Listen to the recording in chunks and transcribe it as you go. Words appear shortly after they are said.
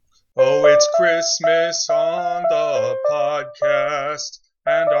Oh, it's Christmas on the podcast,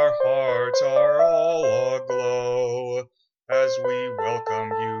 and our hearts are all aglow as we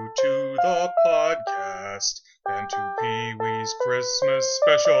welcome you to the podcast and to Pee-wee's Christmas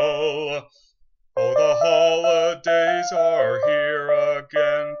special. Oh, the holidays are here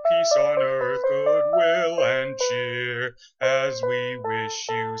again, peace on earth, goodwill and cheer, as we wish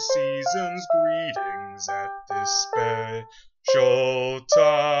you season's greetings at this special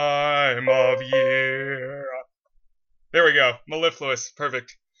time of year. There we go, mellifluous,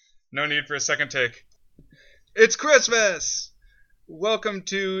 perfect. No need for a second take. It's Christmas! Welcome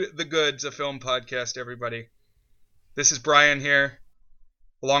to The Goods, a film podcast, everybody. This is Brian here,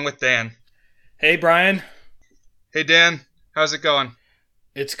 along with Dan. Hey, Brian. Hey, Dan. How's it going?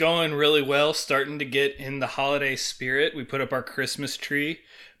 It's going really well, starting to get in the holiday spirit. We put up our Christmas tree,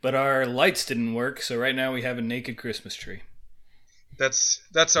 but our lights didn't work, so right now we have a naked Christmas tree.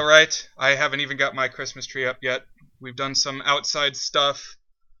 That's all right. I haven't even got my Christmas tree up yet. We've done some outside stuff.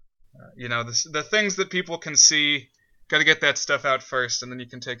 The things that people can see, got to get that stuff out first, and then you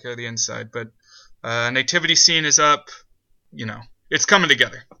can take care of the inside. But nativity scene is up. It's coming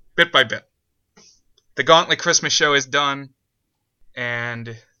together, bit by bit. The Gauntlet Christmas show is done,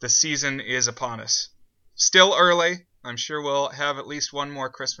 and the season is upon us. Still early. I'm sure we'll have at least one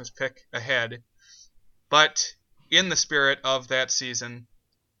more Christmas pick ahead. But in the spirit of that season,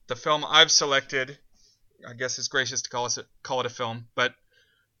 the film I've selected, I guess it's gracious to call it a film, but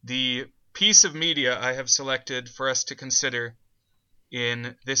the piece of media I have selected for us to consider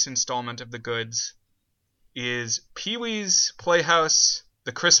in this installment of The Goods is Pee-wee's Playhouse,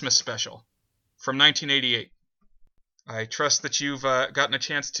 The Christmas Special, from 1988. I trust that you've gotten a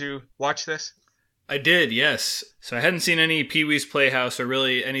chance to watch this. I did, yes. So I hadn't seen any Pee-wee's Playhouse or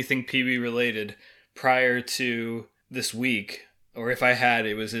really anything Pee-wee related prior to this week. Or if I had,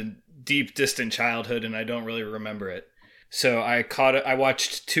 it was a deep, distant childhood and I don't really remember it. So I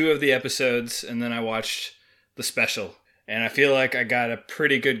watched 2 of the episodes and then I watched the special. And I feel like I got a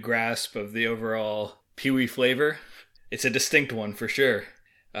pretty good grasp of the overall Pee-wee flavor. It's a distinct one for sure.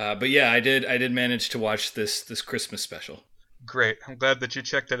 But yeah, I did manage to watch this Christmas special. Great. I'm glad that you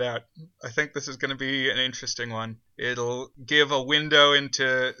checked it out. I think this is going to be an interesting one. It'll give a window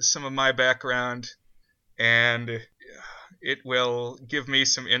into some of my background, and it will give me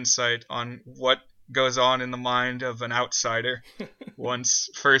some insight on what goes on in the mind of an outsider once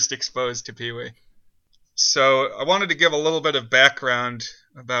first exposed to Pee-wee. So I wanted to give a little bit of background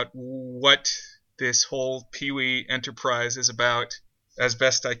about what this whole Pee-wee enterprise is about, as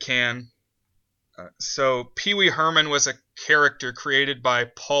best I can. So Pee-wee Herman was a character created by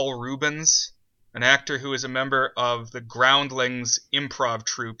Paul Reubens, an actor who is a member of the Groundlings improv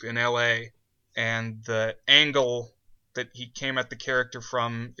troupe in LA. And the angle that he came at the character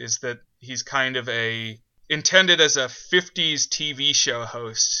from is that he's kind of intended as a 50s TV show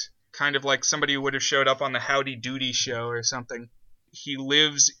host, kind of like somebody who would have showed up on the Howdy Doody show or something. He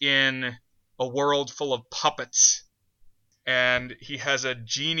lives in a world full of puppets, and he has a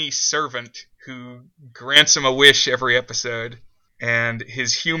genie servant who grants him a wish every episode. And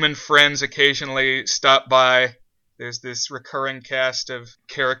his human friends occasionally stop by. There's this recurring cast of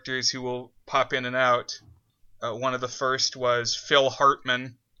characters who will pop in and out. One of the first was Phil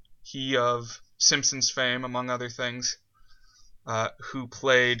Hartman, he of Simpsons fame, among other things, who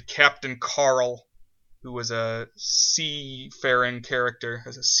played Captain Carl, who was a seafaring character,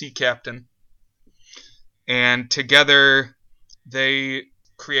 as a sea captain. And together they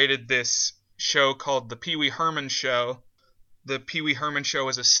created this show called The Pee-wee Herman Show. The Pee-wee Herman Show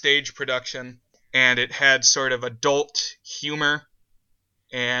was a stage production, and it had sort of adult humor.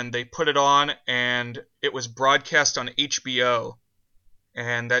 And they put it on, and it was broadcast on HBO.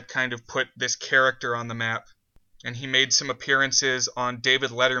 And that kind of put this character on the map. And he made some appearances on David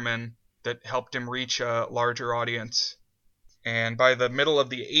Letterman that helped him reach a larger audience. And by the middle of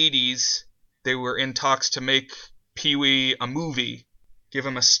the 80s, they were in talks to make Pee-wee a movie, give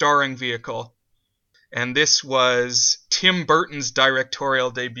him a starring vehicle. And this was Tim Burton's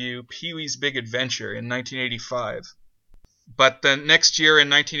directorial debut, Pee-wee's Big Adventure, in 1985. But the next year, in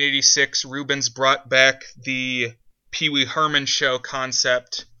 1986, Reubens brought back the Pee-wee Herman Show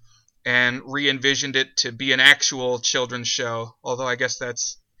concept and re-envisioned it to be an actual children's show, although I guess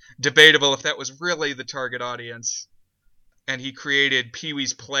that's debatable if that was really the target audience. And he created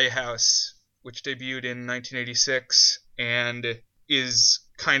Pee-wee's Playhouse, which debuted in 1986 and is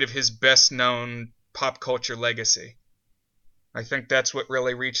kind of his best-known pop culture legacy. I think that's what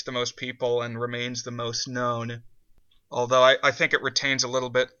really reached the most people and remains the most known. Although I think it retains a little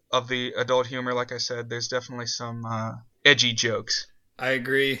bit of the adult humor, like I said. There's definitely some edgy jokes. I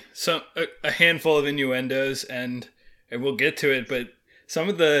agree. A handful of innuendos, and we'll get to it, but some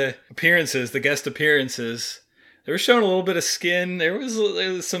of the appearances, the guest appearances, they were showing a little bit of skin. There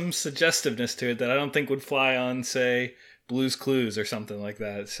was some suggestiveness to it that I don't think would fly on, say, Blue's Clues or something like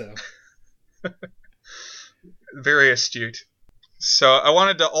that. So very astute. So I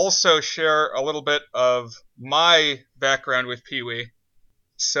wanted to also share a little bit of my background with Pee-wee.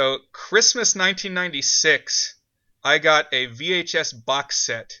 So Christmas 1996, I got a VHS box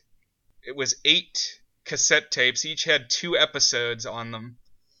set. It was 8 cassette tapes. Each had 2 episodes on them.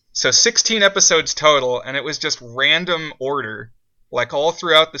 So 16 episodes total, and it was just random order, like all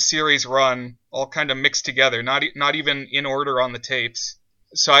throughout the series run, all kind of mixed together, not even in order on the tapes.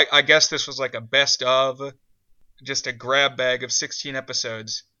 So I guess this was like a best of, just a grab bag of 16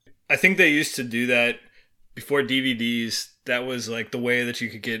 episodes. I think they used to do that before DVDs. That was like the way that you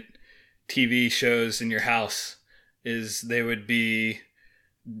could get TV shows in your house, is they would be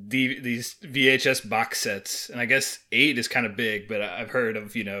these VHS box sets. And I guess 8 is kind of big, but I've heard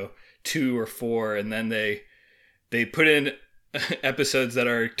of, 2 or 4, and then they put in episodes that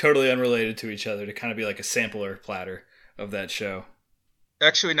are totally unrelated to each other to kind of be like a sampler platter of that show.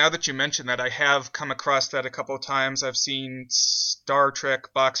 Actually, now that you mention that, I have come across that a couple of times. I've seen Star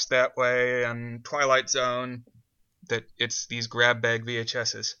Trek boxed that way and Twilight Zone, that it's these grab bag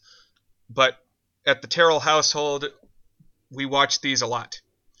VHSs. But at the Terrell household, we watched these a lot.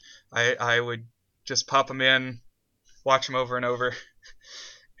 I would just pop them in, watch them over and over,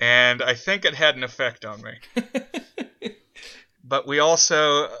 and I think it had an effect on me. But we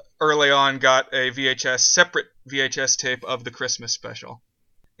also, early on, got a separate VHS tape of the Christmas special.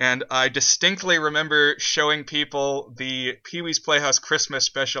 And I distinctly remember showing people the Pee-wee's Playhouse Christmas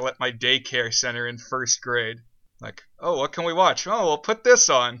special at my daycare center in 1st grade. Like, oh, what can we watch? Oh, we'll put this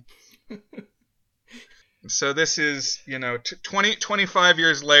on. So this is, 25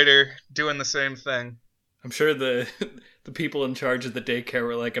 years later, doing the same thing. I'm sure the people in charge of the daycare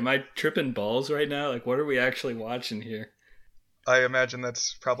were like, am I tripping balls right now? Like, what are we actually watching here? I imagine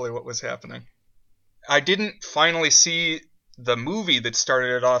that's probably what was happening. I didn't finally see the movie that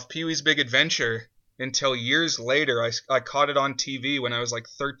started it off, Pee-wee's Big Adventure, until years later. I caught it on TV when I was like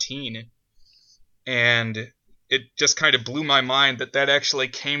 13. And it just kind of blew my mind that actually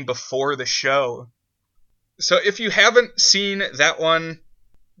came before the show. So if you haven't seen that one,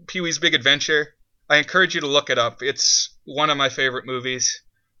 Pee-wee's Big Adventure, I encourage you to look it up. It's one of my favorite movies.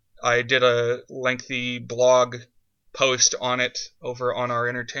 I did a lengthy blog post on it over on our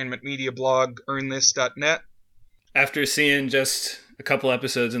entertainment media blog, earnthis.net. After seeing just a couple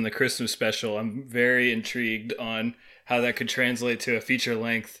episodes in the Christmas special, I'm very intrigued on how that could translate to a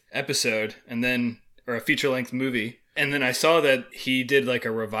feature-length episode, or a feature-length movie. And then I saw that he did like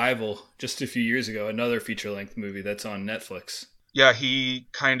a revival just a few years ago, another feature-length movie that's on Netflix. Yeah, he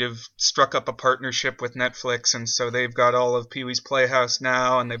kind of struck up a partnership with Netflix, and so they've got all of Pee-wee's Playhouse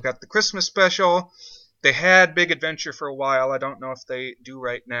now, and they've got the Christmas special. They had Big Adventure for a while. I don't know if they do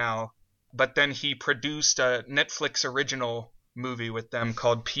right now. But then he produced a Netflix original movie with them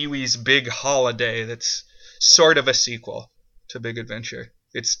called Pee-wee's Big Holiday that's sort of a sequel to Big Adventure.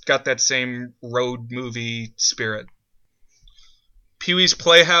 It's got that same road movie spirit. Pee-wee's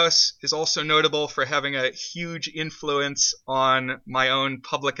Playhouse is also notable for having a huge influence on my own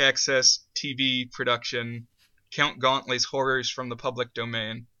public access TV production, Count Gauntlet's Horrors from the Public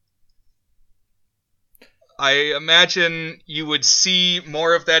Domain. I imagine you would see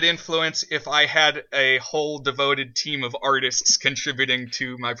more of that influence if I had a whole devoted team of artists contributing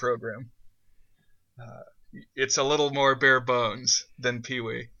to my program. It's a little more bare bones than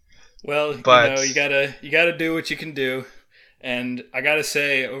Pee-wee. Well, but you gotta do what you can do, and I gotta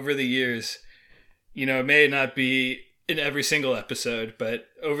say, over the years, it may not be in every single episode, but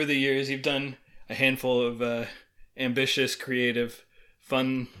over the years, you've done a handful of ambitious, creative,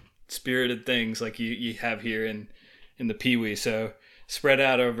 fun, spirited things like you have here in the Pee-wee. So spread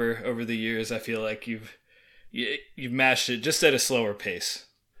out over the years, I feel like you've mashed it just at a slower pace.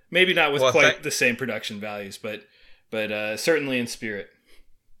 Maybe not with quite the same production values, but certainly in spirit.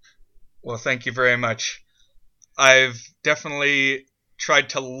 Well, thank you very much. I've definitely tried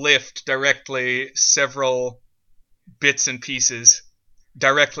to lift directly several bits and pieces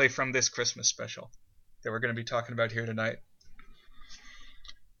directly from this Christmas special that we're going to be talking about here tonight.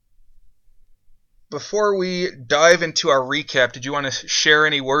 Before we dive into our recap, did you want to share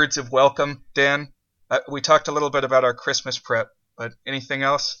any words of welcome, Dan? We talked a little bit about our Christmas prep, but anything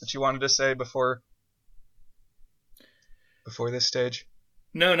else that you wanted to say before this stage?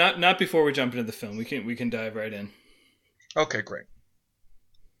 No, not before we jump into the film. We can dive right in. Okay, great.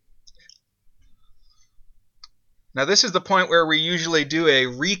 Now, this is the point where we usually do a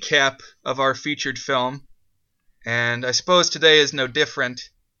recap of our featured film, and I suppose today is no different,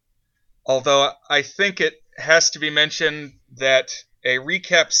 although I think it has to be mentioned that a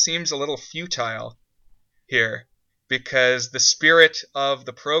recap seems a little futile here, because the spirit of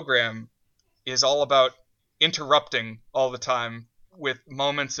the program is all about interrupting all the time with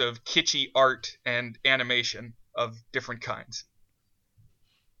moments of kitschy art and animation of different kinds.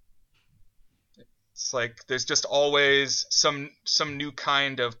 It's like there's just always some new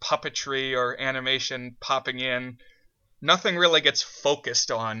kind of puppetry or animation popping in. Nothing really gets focused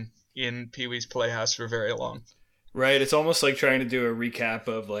on in Pee-wee's Playhouse for very long. Right, it's almost like trying to do a recap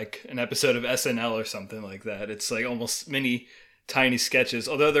of like an episode of SNL or something like that. It's like almost many tiny sketches,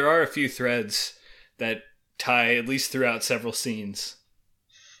 although there are a few threads that tie at least throughout several scenes.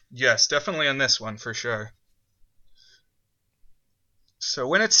 Yes, definitely in this one for sure. So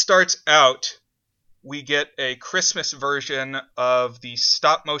when it starts out, we get a Christmas version of the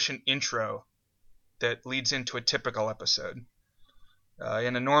stop-motion intro that leads into a typical episode.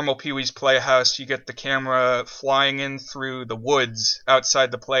 In a normal Pee-wee's Playhouse, you get the camera flying in through the woods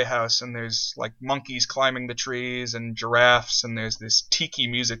outside the playhouse, and there's like monkeys climbing the trees and giraffes, and there's this tiki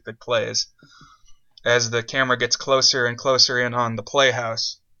music that plays as the camera gets closer and closer in on the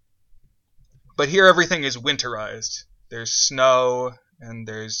playhouse. But here everything is winterized. There's snow, and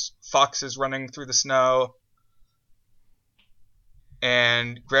there's foxes running through the snow.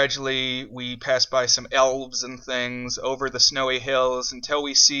 And gradually we pass by some elves and things over the snowy hills until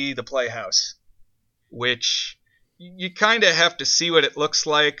we see the playhouse, which you kind of have to see what it looks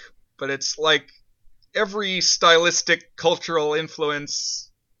like, but it's like every stylistic cultural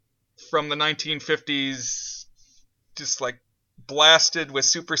influence from the 1950s just like blasted with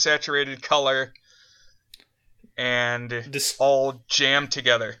super saturated color and all jammed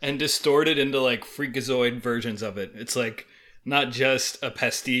together. And distorted into like freakazoid versions of it. It's like not just a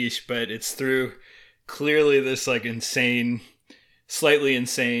pastiche, but it's through clearly this like insane, slightly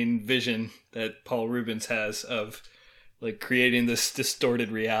insane vision that Paul Rubens has of like creating this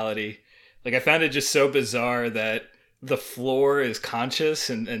distorted reality. Like I found it just so bizarre that the floor is conscious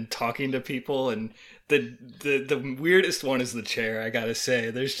and talking to people, and the weirdest one is the chair, I gotta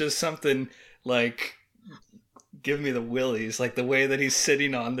say. There's just something like give me the willies, like the way that he's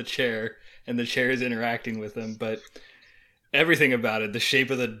sitting on the chair and the chair is interacting with him, but everything about it, the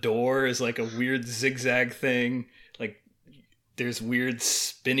shape of the door is like a weird zigzag thing, like there's weird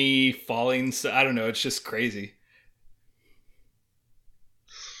spinny falling, I don't know, it's just crazy.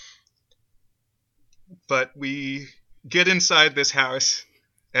 But we get inside this house,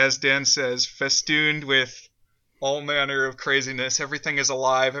 as Dan says, festooned with all manner of craziness. Everything is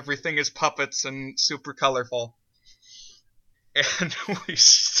alive, everything is puppets and super colorful. And we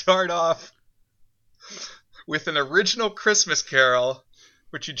start off with an original Christmas carol,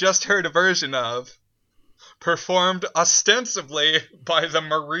 which you just heard a version of, performed ostensibly by the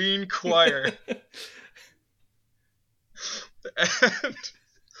Marine Choir. And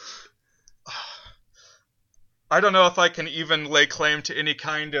I don't know if I can even lay claim to any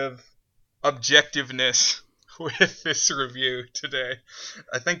kind of objectiveness with this review today.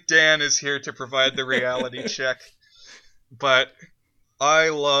 I think Dan is here to provide the reality check. But I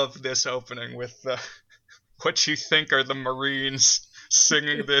love this opening with what you think are the Marines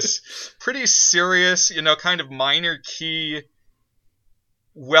singing this pretty serious, kind of minor key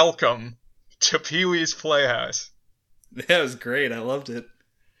welcome to Pee-wee's Playhouse. Yeah, it was great. I loved it.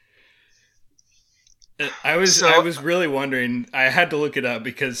 I was really wondering. I had to look it up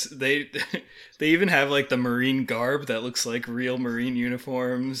because they even have like the Marine garb that looks like real Marine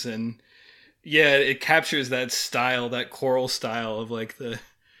uniforms, and yeah, it captures that style, that choral style of like the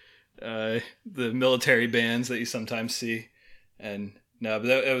military bands that you sometimes see. And no, but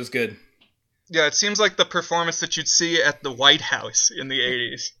that was good. Yeah, it seems like the performance that you'd see at the White House in the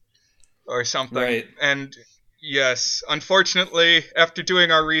 80s or something. Right. And yes, unfortunately, after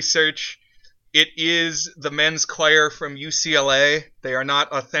doing our research, it is the men's choir from UCLA. They are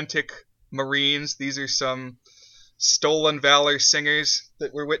not authentic Marines. These are some stolen valor singers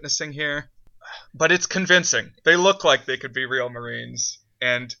that we're witnessing here. But it's convincing. They look like they could be real Marines.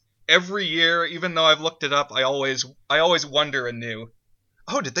 And every year, even though I've looked it up, I always wonder anew.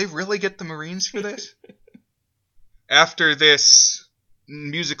 Oh, did they really get the Marines for this? After this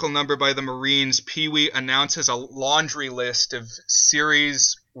musical number by the Marines, Pee-wee announces a laundry list of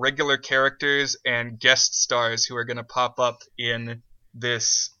series regular characters and guest stars who are going to pop up in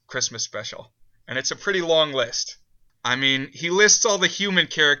this Christmas special. And it's a pretty long list. I mean, he lists all the human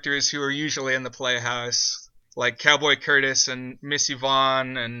characters who are usually in the Playhouse, like Cowboy Curtis and Miss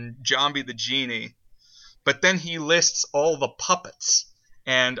Yvonne and Jambi the Genie. But then he lists all the puppets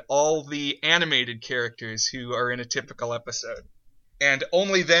and all the animated characters who are in a typical episode. And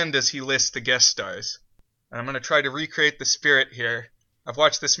only then does he list the guest stars. And I'm going to try to recreate the spirit here. I've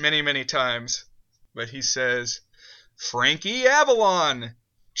watched this many, many times. But he says, Frankie Avalon,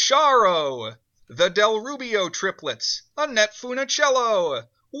 Charo, the Del Rubio triplets, Annette Funicello,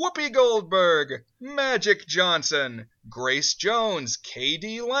 Whoopi Goldberg, Magic Johnson, Grace Jones,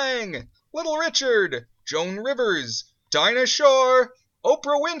 K.D. Lang, Little Richard, Joan Rivers, Dinah Shore,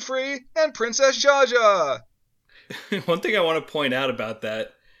 Oprah Winfrey, and Princess Jaja. One thing I want to point out about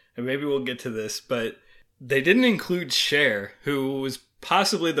that, and maybe we'll get to this, but they didn't include Cher, who was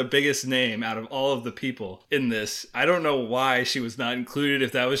possibly the biggest name out of all of the people in this. I don't know why she was not included,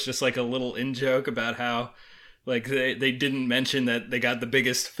 if that was just like a little in-joke about how like they didn't mention that they got the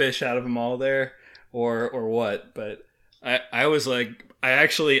biggest fish out of them all there, or what. But I was like, I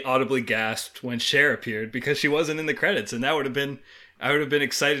actually audibly gasped when Cher appeared because she wasn't in the credits, and I would have been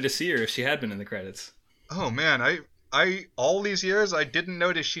excited to see her if she had been in the credits. Oh man, I all these years I didn't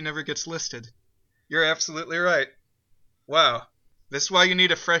notice she never gets listed. You're absolutely right. Wow. This is why you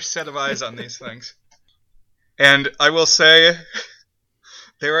need a fresh set of eyes on these things. And I will say,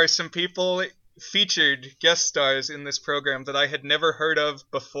 there are some people featured guest stars in this program that I had never heard of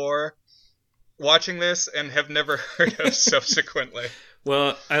before watching this and have never heard of subsequently.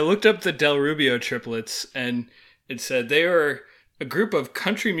 Well, I looked up the Del Rubio triplets, and it said they are a group of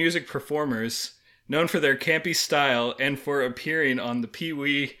country music performers known for their campy style and for appearing on the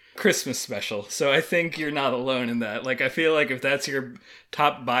Pee-wee Christmas special. So I think you're not alone in that. Like, I feel like if that's your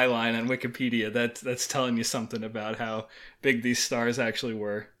top byline on Wikipedia, that's telling you something about how big these stars actually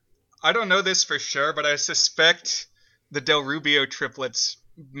were. I don't know this for sure, but I suspect the Del Rubio triplets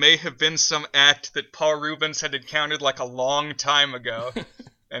may have been some act that Paul Reubens had encountered like a long time ago,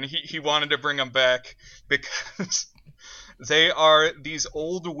 and he wanted to bring them back because they are these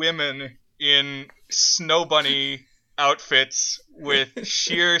old women in snow bunny outfits with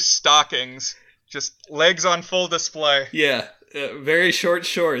sheer stockings, just legs on full display. Yeah, very short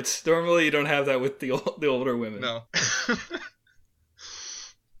shorts. Normally you don't have that with the older women. No.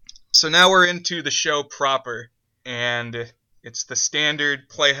 So now we're into the show proper, and it's the standard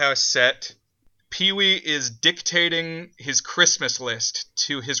Playhouse set. Pee-wee is dictating his Christmas list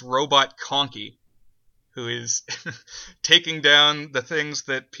to his robot Conky, who is taking down the things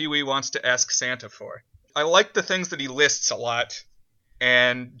that Pee-wee wants to ask Santa for. I like the things that he lists a lot,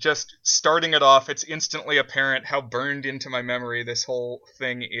 and just starting it off, it's instantly apparent how burned into my memory this whole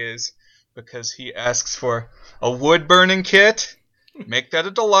thing is, because he asks for a wood-burning kit, make that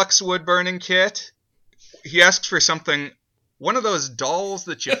a deluxe wood-burning kit. He asks for something, one of those dolls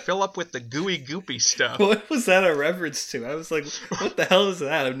that you fill up with the gooey goopy stuff. What was that a reference to? I was like, what the hell is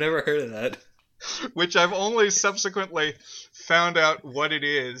that? I've never heard of that. Which I've only subsequently found out what it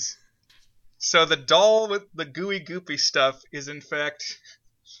is. So the doll with the gooey goopy stuff is in fact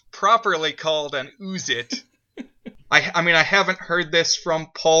properly called an Ooze-It. I mean, I haven't heard this from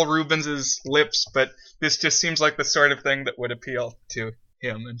Paul Reubens' lips, but this just seems like the sort of thing that would appeal to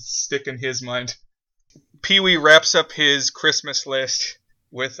him and stick in his mind. Pee-wee wraps up his Christmas list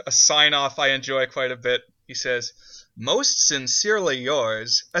with a sign-off I enjoy quite a bit. He says, "Most sincerely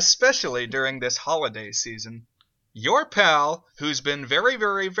yours, especially during this holiday season. Your pal, who's been very,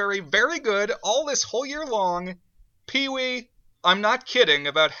 very, very, very good all this whole year long. Pee-wee, I'm not kidding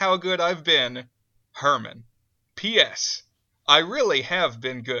about how good I've been. Herman. P.S. I really have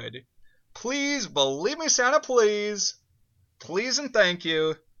been good. Please believe me, Santa, please. Please and thank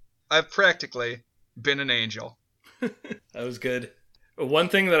you. I've practically been an angel." That was good. One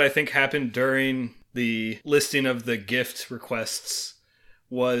thing that I think happened during the listing of the gift requests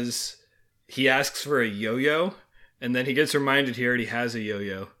was he asks for a yo-yo, and then he gets reminded he already has a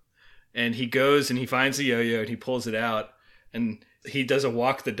yo-yo. And he goes and he finds the yo-yo and he pulls it out, and he does a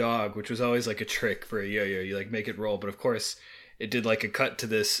walk the dog, which was always like a trick for a yo-yo. You like make it roll, but of course it did like a cut to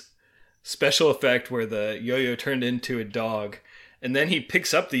this special effect where the yo-yo turned into a dog. And then he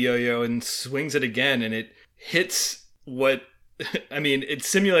picks up the yo-yo and swings it again, and it hits what... I mean, it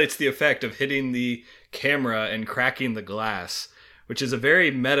simulates the effect of hitting the camera and cracking the glass, which is a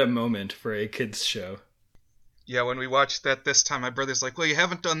very meta moment for a kid's show. Yeah, when we watched that this time, my brother's like, well, you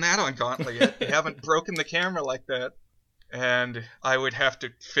haven't done that on Gauntlet yet. You haven't broken the camera like that. And I would have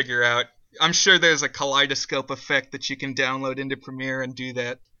to figure out... I'm sure there's a kaleidoscope effect that you can download into Premiere and do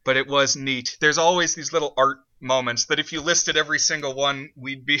that. But it was neat. There's always these little art moments that if you listed every single one,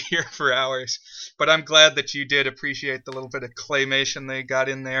 we'd be here for hours. But I'm glad that you did appreciate the little bit of claymation they got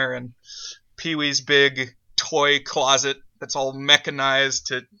in there, and Pee-wee's big toy closet that's all mechanized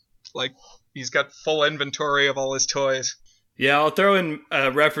to like He's got full inventory of all his toys. Yeah, I'll throw in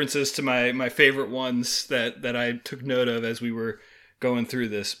references to my favorite ones that I took note of as we were going through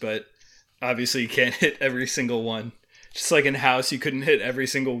this, but obviously you can't hit every single one. Just like in House, you couldn't hit every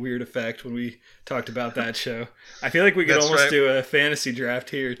single weird effect when we talked about that show. I feel like we could almost do a fantasy draft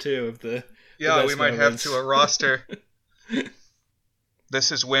here, too, of the Yeah, we might have to a roster.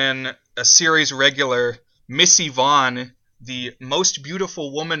 This is when a series regular, Missy Vaughn, the most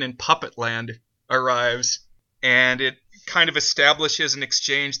beautiful woman in Puppetland, arrives, and it kind of establishes an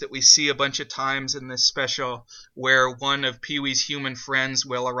exchange that we see a bunch of times in this special, where one of Pee-wee's human friends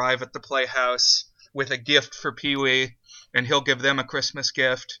will arrive at the Playhouse with a gift for Pee-wee, and he'll give them a Christmas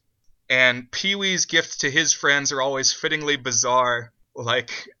gift. And Pee-wee's gifts to his friends are always fittingly bizarre.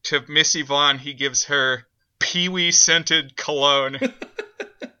 Like, to Missy Vaughn, he gives her Pee-wee scented cologne.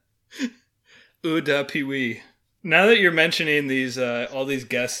 Ooh da Pee-wee. Now that you're mentioning these all these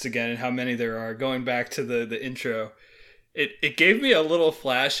guests again and how many there are, going back to the intro, it gave me a little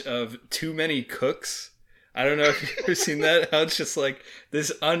flash of Too Many Cooks. I don't know if you've ever seen that. How it's just like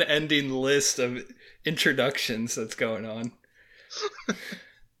this unending list of introductions that's going on.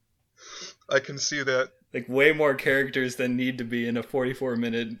 I can see that. Like way more characters than need to be in a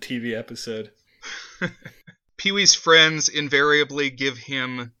 44-minute TV episode. Pee-wee's friends invariably give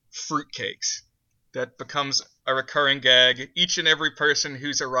him fruitcakes. That becomes a recurring gag. Each and every person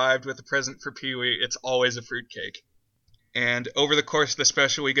who's arrived with a present for Pee-wee, it's always a fruitcake. And over the course of the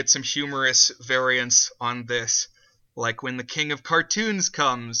special, we get some humorous variants on this. Like when the king of cartoons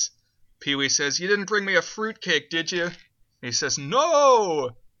comes, Pee-wee says, "You didn't bring me a fruitcake, did you?" And he says,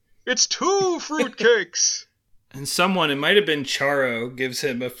 "No! It's 2 fruitcakes!" And someone, it might have been Charo, gives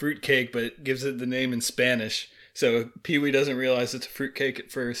him a fruitcake, but gives it the name in Spanish. So Pee-wee doesn't realize it's a fruitcake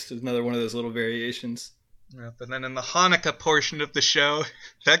at first. It's another one of those little variations. Yep, and then in the Hanukkah portion of the show,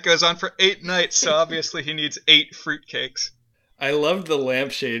 that goes on for 8 nights, so obviously he needs 8 fruitcakes. I loved the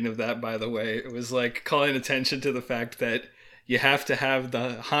lampshading of that, by the way. It was like calling attention to the fact that you have to have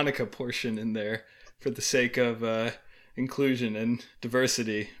the Hanukkah portion in there for the sake of inclusion and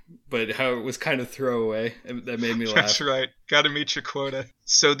diversity, but how it was kind of throwaway. That made me laugh. That's right. Gotta meet your quota.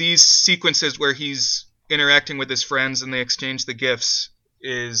 So these sequences where he's interacting with his friends and they exchange the gifts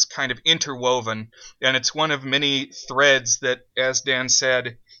is kind of interwoven, and it's one of many threads that, as Dan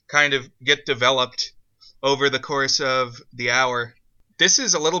said, kind of get developed over the course of the hour. This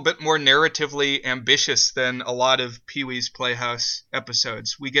is a little bit more narratively ambitious than a lot of Pee-wee's Playhouse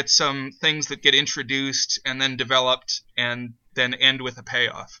episodes. We get some things that get introduced and then developed and then end with a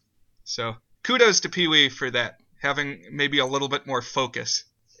payoff. So kudos to Pee-wee for that, having maybe a little bit more focus.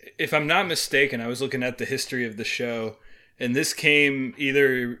 If I'm not mistaken, I was looking at the history of the show, and this came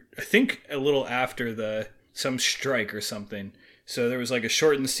either, I think, a little after some strike or something. So there was like a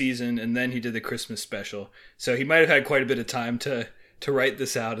shortened season, and then he did the Christmas special. So he might have had quite a bit of time to write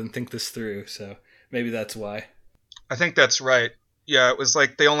this out and think this through. So maybe that's why. I think that's right. Yeah, it was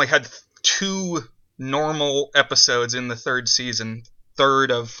like they only had 2 normal episodes in the 3rd season, 3rd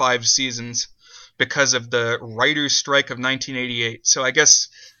of 5 seasons, because of the writer's strike of 1988. So I guess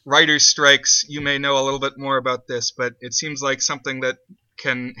writer's strikes, you may know a little bit more about this, but it seems like something that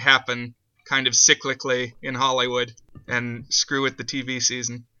can happen kind of cyclically in Hollywood and screw with the TV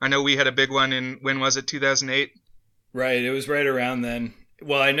season. I know we had a big one in, when was it, 2008? Right, it was right around then.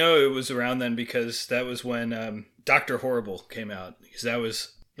 Well, I know it was around then because that was when Dr. Horrible came out. Because that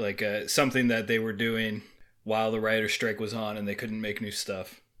was like something that they were doing while the writer's strike was on and they couldn't make new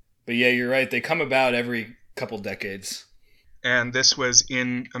stuff. But yeah, you're right. They come about every couple decades. And this was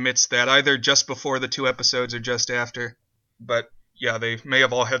in amidst that, either just before the 2 episodes or just after. But yeah, they may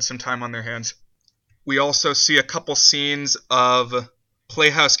have all had some time on their hands. We also see a couple scenes of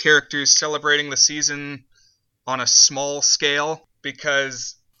Playhouse characters celebrating the season on a small scale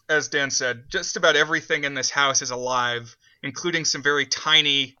because, as Dan said, just about everything in this house is alive, including some very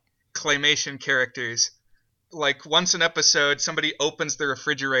tiny claymation characters. Like, once an episode, somebody opens the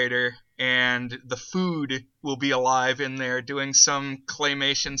refrigerator and the food will be alive in there doing some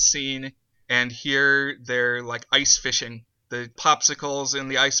claymation scene, and here they're, like, ice fishing. The popsicles in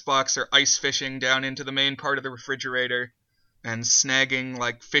the icebox are ice fishing down into the main part of the refrigerator and snagging,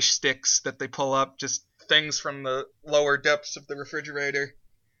 like, fish sticks that they pull up, just things from the lower depths of the refrigerator.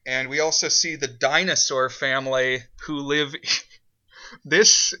 And we also see the dinosaur family who live...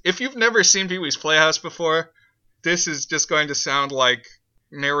 This, if you've never seen Pee-wee's Playhouse before, this is just going to sound like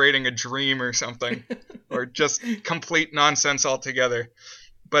narrating a dream or something, or just complete nonsense altogether.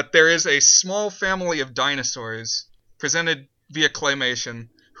 But there is a small family of dinosaurs, presented via claymation,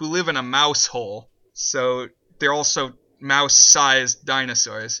 who live in a mouse hole. So they're also mouse-sized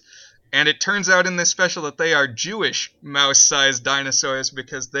dinosaurs. And it turns out in this special that they are Jewish mouse-sized dinosaurs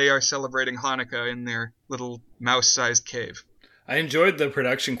because they are celebrating Hanukkah in their little mouse-sized cave. I enjoyed the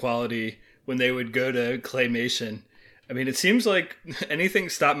production quality when they would go to claymation. I mean, it seems like anything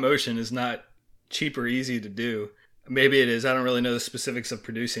stop motion is not cheap or easy to do. Maybe it is. I don't really know the specifics of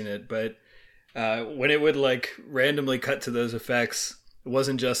producing it, but when it would like randomly cut to those effects, it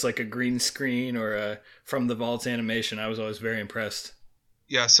wasn't just like a green screen or a from the vaults animation. I was always very impressed.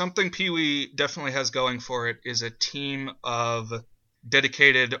 Yeah, something Pee-wee definitely has going for it is a team of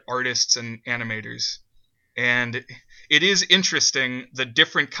dedicated artists and animators. And it is interesting the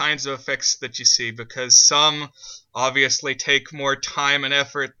different kinds of effects that you see, because some obviously take more time and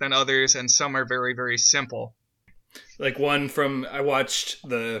effort than others, and some are very, very simple. Like one from, I watched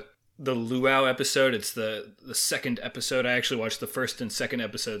the Luau episode. It's the second episode. I actually watched the first and second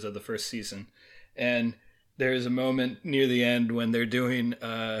episodes of the first season. And there's a moment near the end when they're doing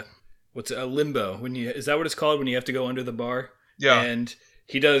a limbo. Is that what it's called when you have to go under the bar? Yeah. And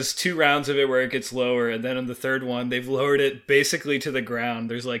he does 2 rounds of it where it gets lower, and then on the third one they've lowered it basically to the ground.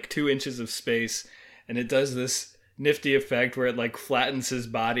 There's like 2 inches of space, and it does this nifty effect where it like flattens his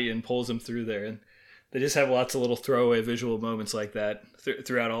body and pulls him through there. And they just have lots of little throwaway visual moments like that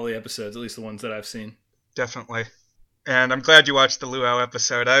throughout all the episodes, at least the ones that I've seen. Definitely. And I'm glad you watched the Luau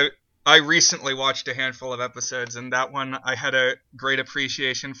episode. I recently watched a handful of episodes, and that one I had a great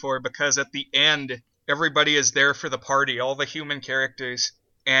appreciation for, because at the end, everybody is there for the party, all the human characters.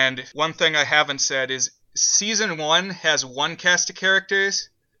 And one thing I haven't said is season 1 has 1 cast of characters.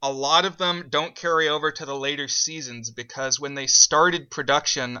 A lot of them don't carry over to the later seasons, because when they started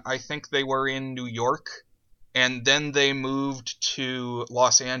production, I think they were in New York, and then they moved to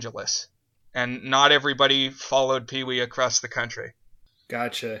Los Angeles. And not everybody followed Pee-wee across the country.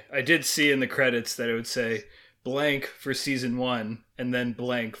 Gotcha. I did see in the credits that it would say blank for season 1 and then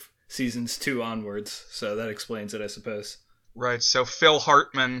blank seasons 2 onwards. So that explains it, I suppose. Right. So Phil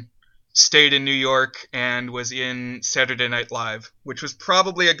Hartman stayed in New York and was in Saturday Night Live, which was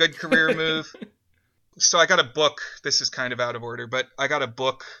probably a good career move. So I got a book. This is kind of out of order, but I got a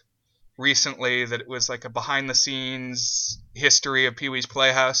book recently that was like a behind-the-scenes history of Pee-wee's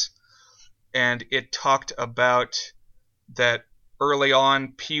Playhouse. And it talked about that early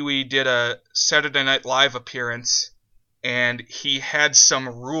on, Pee-wee did a Saturday Night Live appearance, and he had some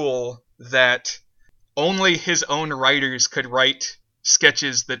rule that only his own writers could write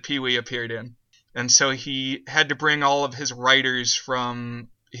sketches that Pee-wee appeared in. And so he had to bring all of his writers from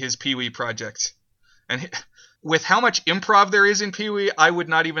his Pee-wee project. And with how much improv there is in Pee-wee, I would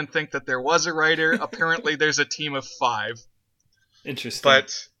not even think that there was a writer. Apparently there's a team of 5. Interesting.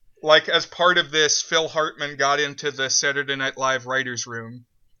 But like, as part of this, Phil Hartman got into the Saturday Night Live writers' room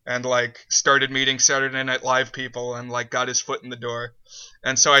and like started meeting Saturday Night Live people and like got his foot in the door.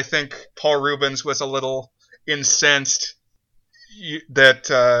 And so I think Paul Reubens was a little incensed that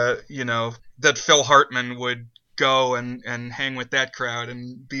that Phil Hartman would go and hang with that crowd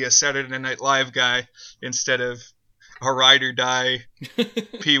and be a Saturday Night Live guy instead of a ride or die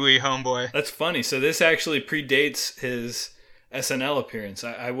Pee-wee homeboy. That's funny. So this actually predates his SNL appearance.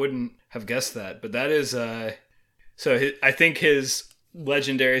 I wouldn't have guessed that, but that is I think his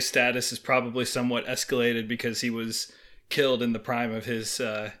legendary status is probably somewhat escalated because he was killed in the prime of his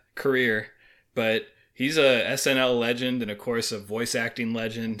career, but he's a SNL legend and of course a voice acting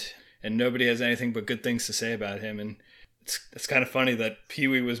legend, and nobody has anything but good things to say about him. And it's kind of funny that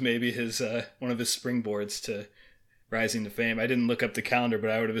Pee-wee was maybe his one of his springboards to rising to fame. I didn't look up the calendar, but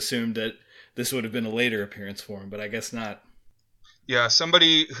I would have assumed that this would have been a later appearance for him, but I guess not. Yeah,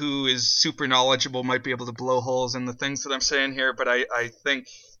 somebody who is super knowledgeable might be able to blow holes in the things that I'm saying here, but I think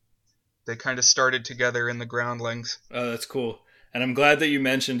they kind of started together in the groundlings. Oh, that's cool. And I'm glad that you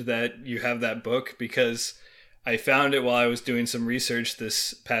mentioned that you have that book, because I found it while I was doing some research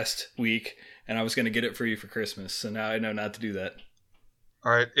this past week, and I was going to get it for you for Christmas, so now I know not to do that.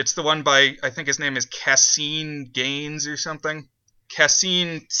 All right, it's the one by, I think his name is Cassine Gaines or something.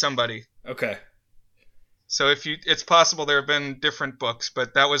 Cassine somebody. Okay. So it's possible there have been different books,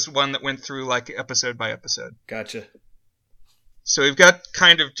 but that was one that went through like episode by episode. Gotcha. So we've got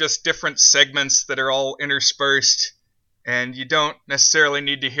kind of just different segments that are all interspersed, and you don't necessarily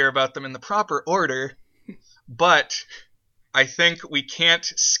need to hear about them in the proper order, but I think we can't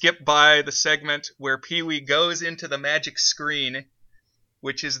skip by the segment where Pee-wee goes into the magic screen,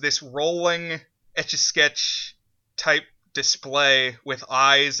 which is this rolling Etch-a-Sketch type display with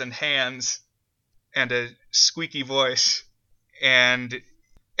eyes and hands and a squeaky voice. And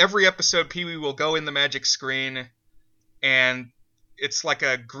every episode, Pee-wee will go in the magic screen, and it's like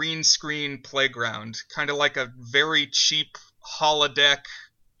a green screen playground, kind of like a very cheap holodeck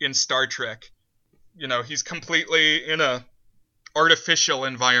in Star Trek. You know, he's completely in a artificial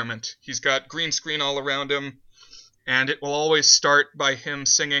environment. He's got green screen all around him, and it will always start by him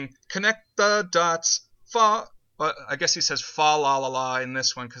singing, "Connect the dots, fa." Well, I guess he says fa la la la in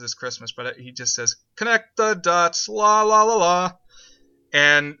this one because it's Christmas, but he just says, "Connect the dots, la la la la."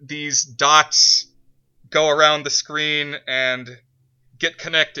 And these dots go around the screen and get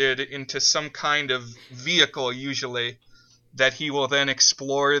connected into some kind of vehicle, usually, that he will then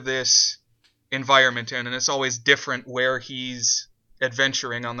explore this environment in. And it's always different where he's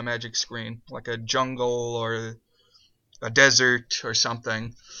adventuring on the magic screen, like a jungle or a desert or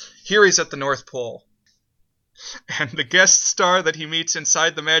something. Here he's at the North Pole. And the guest star that he meets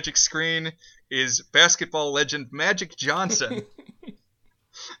inside the magic screen is basketball legend Magic Johnson.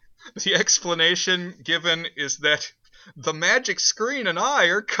 The explanation given is that the magic screen and I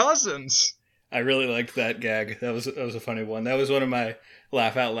are cousins. I really liked that gag. That was a funny one. That was one of my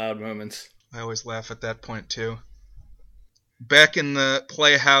laugh out loud moments. I always laugh at that point too. Back in the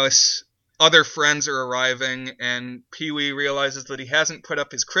Playhouse, other friends are arriving, and Pee-wee realizes that he hasn't put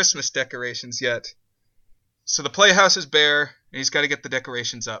up his Christmas decorations yet. So the Playhouse is bare, and he's got to get the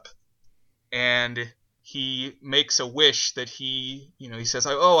decorations up. And he makes a wish that he says,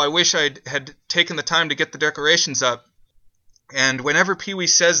 I wish I had taken the time to get the decorations up. And whenever Pee-wee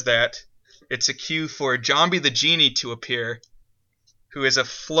says that, it's a cue for Jambi the Genie to appear, who is a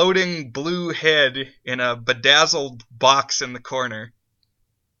floating blue head in a bedazzled box in the corner.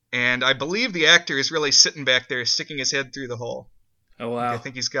 And I believe the actor is really sitting back there, sticking his head through the hole. Oh, wow. I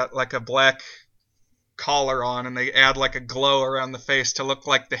think he's got like a black collar on, and they add like a glow around the face to look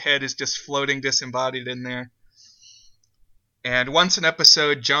like the head is just floating disembodied in there. And once an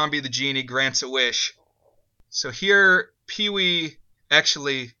episode, Jambi the Genie grants a wish. So here, Pee-wee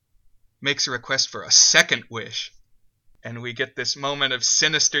actually makes a request for a second wish. And we get this moment of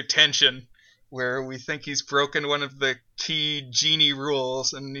sinister tension where we think he's broken one of the key genie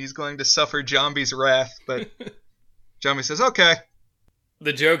rules and he's going to suffer Jambi's wrath. But Jambi says, okay.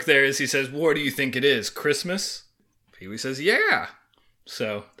 The joke there is he says, what do you think it is, Christmas? Pee-wee says, yeah.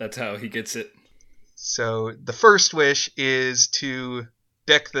 So that's how he gets it. So the first wish is to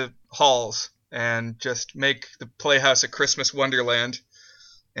deck the halls and just make the Playhouse a Christmas wonderland.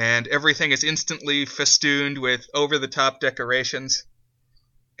 And everything is instantly festooned with over-the-top decorations.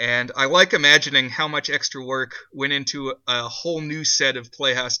 And I like imagining how much extra work went into a whole new set of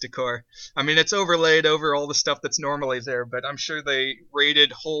Playhouse decor. I mean, it's overlaid over all the stuff that's normally there, but I'm sure they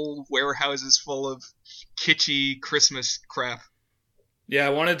raided whole warehouses full of kitschy Christmas crap. Yeah,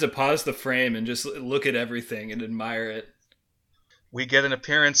 I wanted to pause the frame and just look at everything and admire it. We get an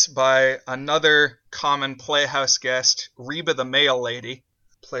appearance by another common Playhouse guest, Reba the Mail Lady,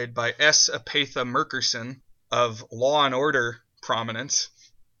 played by S. Apatha Merkerson of Law and Order prominence.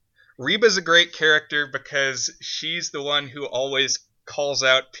 Reba's a great character because she's the one who always calls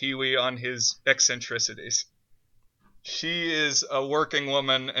out Pee-wee on his eccentricities. She is a working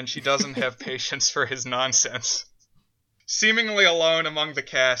woman, and she doesn't have patience for his nonsense. Seemingly alone among the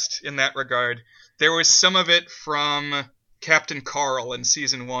cast in that regard. There was some of it from Captain Carl in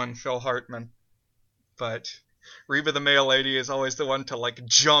Season 1, Phil Hartman. But Reba the Mail Lady is always the one to,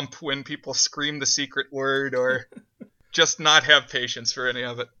 jump when people scream the secret word or just not have patience for any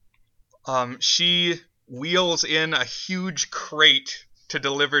of it. She wheels in a huge crate to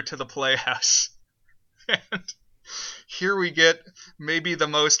deliver to the Playhouse. And here we get maybe the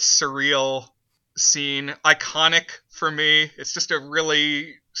most surreal scene, iconic for me. It's just a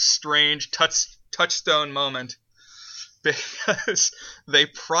really strange touchstone moment because they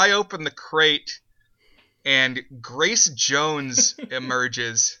pry open the crate and Grace Jones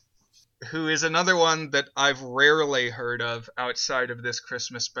emerges, who is another one that I've rarely heard of outside of this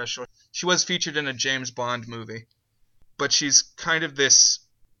Christmas special. She was featured in a James Bond movie, but she's kind of this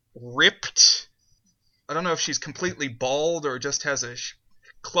ripped, I don't know if she's completely bald or just has a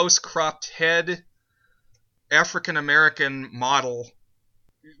close-cropped head, African-American model.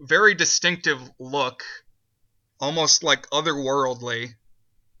 Very distinctive look, almost like otherworldly.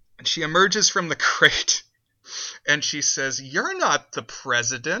 And she emerges from the crate, and she says, "You're not the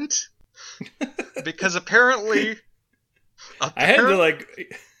president." Because apparently I had to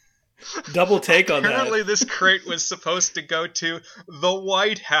double take on that. Apparently this crate was supposed to go to the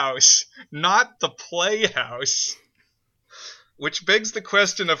White House, not the Playhouse. Which begs the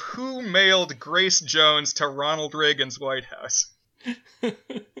question of who mailed Grace Jones to Ronald Reagan's White House.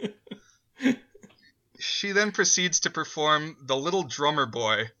 She then proceeds to perform The Little Drummer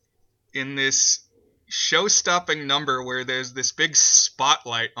Boy in this show-stopping number where there's this big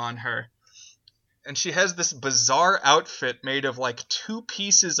spotlight on her. And she has this bizarre outfit made of like two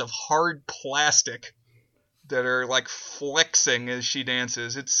pieces of hard plastic that are like flexing as she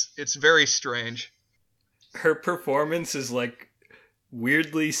dances. It's very strange. Her performance is like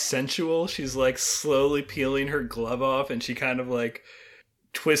weirdly sensual. She's like slowly peeling her glove off and she kind of like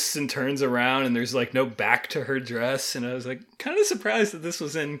twists and turns around and there's like no back to her dress. And I was like kind of surprised that this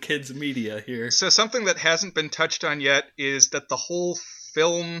was in kids media here. So something that hasn't been touched on yet is that the whole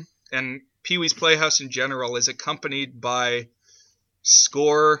film and Pee-wee's Playhouse in general is accompanied by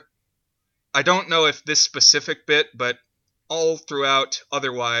score. I don't know if this specific bit, but all throughout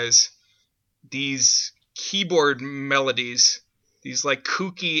otherwise, these keyboard melodies, these like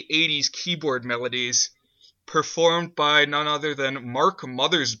kooky 80s keyboard melodies, performed by none other than Mark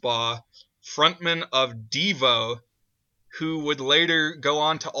Mothersbaugh, frontman of Devo, who would later go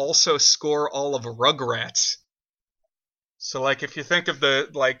on to also score all of Rugrats. So like if you think of the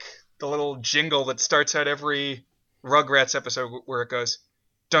little jingle that starts out every Rugrats episode where it goes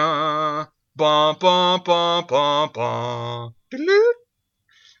da bum bum bum bum bum.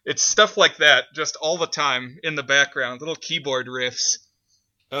 It's stuff like that just all the time in the background, little keyboard riffs.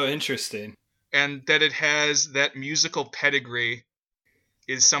 Oh, interesting. And that it has that musical pedigree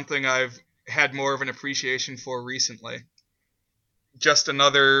is something I've had more of an appreciation for recently. Just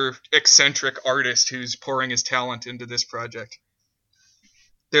another eccentric artist who's pouring his talent into this project.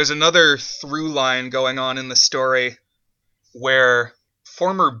 There's another through line going on in the story where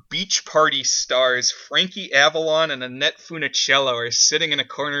former Beach Party stars Frankie Avalon and Annette Funicello are sitting in a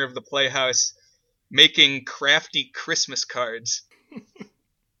corner of the Playhouse making crafty Christmas cards.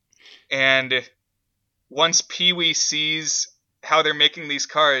 And once Pee-wee sees how they're making these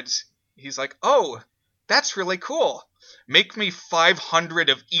cards, he's like, "Oh, that's really cool. Make me 500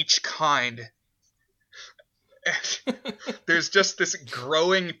 of each kind." There's just this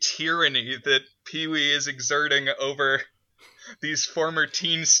growing tyranny that Pee-wee is exerting over these former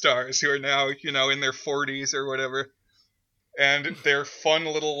teen stars who are now, in their 40s or whatever. And their fun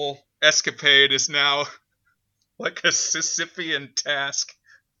little escapade is now like a Sisyphean task.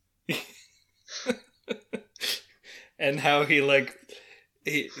 And how he like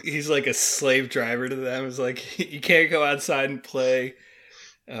he's like a slave driver to them. It's like you can't go outside and play.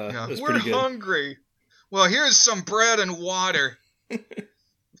 Yeah. It was We're pretty good. hungry. Well, here's some bread and water.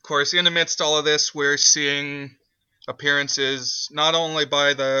 Of course, in amidst all of this, we're seeing appearances not only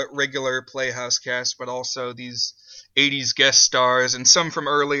by the regular Playhouse cast, but also these 80s guest stars, and some from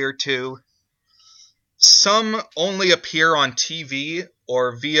earlier too. Some only appear on TV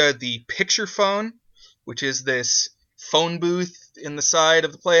or via the picture phone, which is this phone booth in the side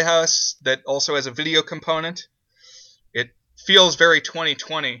of the Playhouse that also has a video component. It feels very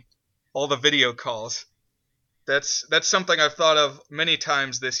 2020, all the video calls. That's something I've thought of many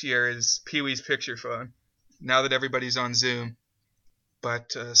times this year is Pee-wee's picture phone, now that everybody's on Zoom.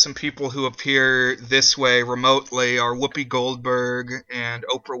 But some people who appear this way remotely are Whoopi Goldberg and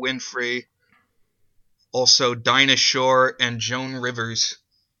Oprah Winfrey, also Dinah Shore and Joan Rivers.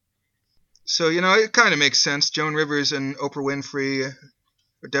 So, it kind of makes sense. Joan Rivers and Oprah Winfrey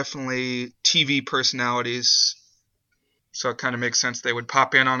are definitely TV personalities. So it kind of makes sense they would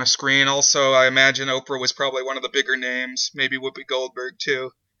pop in on a screen. Also, I imagine Oprah was probably one of the bigger names. Maybe Whoopi Goldberg,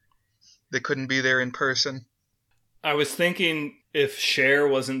 too. They couldn't be there in person. I was thinking if Cher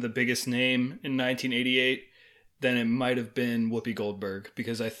wasn't the biggest name in 1988, then it might have been Whoopi Goldberg.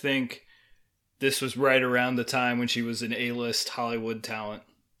 Because I think this was right around the time when she was an A-list Hollywood talent.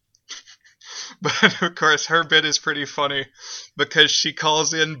 But, of course, her bit is pretty funny because she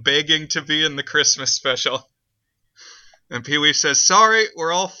calls in begging to be in the Christmas special. And Pee-wee says, "Sorry,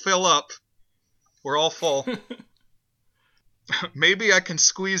 we're all fill up. We're all full. Maybe I can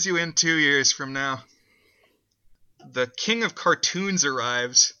squeeze you in 2 years from now." The king of cartoons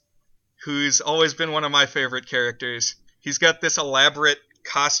arrives, who's always been one of my favorite characters. He's got this elaborate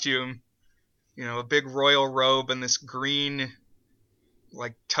costume, a big royal robe and this green,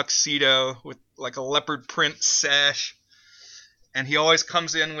 tuxedo with, a leopard print sash. And he always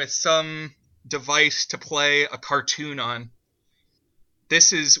comes in with some device to play a cartoon on.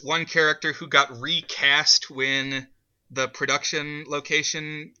 This is one character who got recast when the production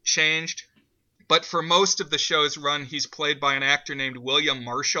location changed. But for most of the show's run, he's played by an actor named William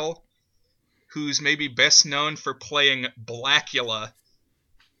Marshall, who's maybe best known for playing Blackula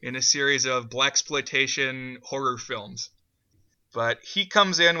in a series of blaxploitation horror films. But he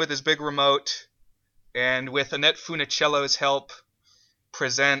comes in with his big remote, and with Annette Funicello's help,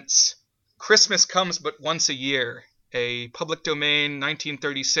 presents Christmas Comes But Once a Year, a public domain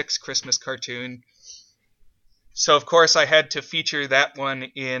 1936 Christmas cartoon So, of course, I had to feature that one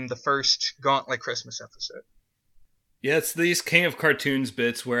in the first Gauntlet Christmas episode. Yeah, it's these King of Cartoons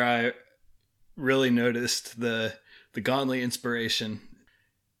bits where I really noticed the Gauntlet inspiration.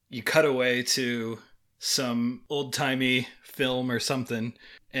 You cut away to some old-timey film or something,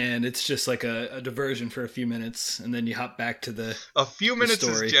 and it's just like a diversion for a few minutes, and then you hop back to the A few minutes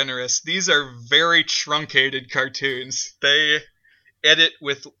story. is generous. These are very truncated cartoons. They edit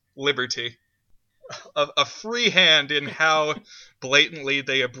with liberty. A free hand in how blatantly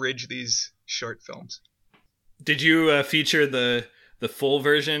they abridge these short films. Did you feature the full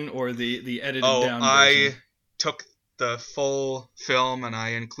version or the edited down version? I took the full film and I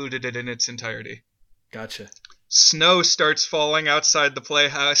included it in its entirety. Gotcha. Snow starts falling outside the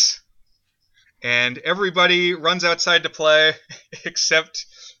playhouse, and everybody runs outside to play except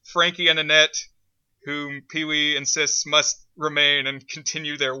Frankie and Annette, whom Pee-wee insists must remain and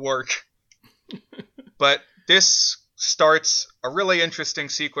continue their work. But this starts a really interesting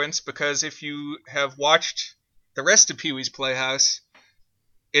sequence, because if you have watched the rest of Pee-wee's Playhouse,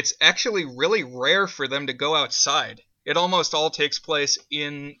 it's actually really rare for them to go outside. It almost all takes place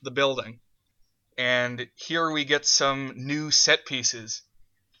in the building. And here we get some new set pieces,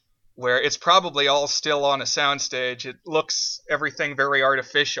 where it's probably all still on a soundstage. It looks everything very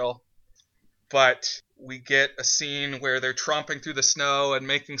artificial, but we get a scene where they're tromping through the snow and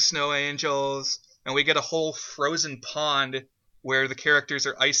making snow angels, and we get a whole frozen pond where the characters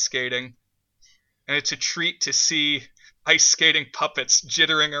are ice skating. And it's a treat to see ice skating puppets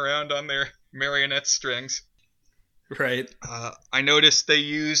jittering around on their marionette strings. Right. I noticed they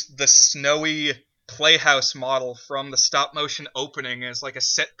used the snowy Playhouse model from the stop motion opening as like a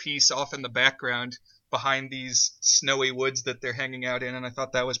set piece off in the background behind these snowy woods that they're hanging out in, and I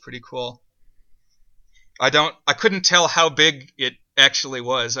thought that was pretty cool. I couldn't tell how big it actually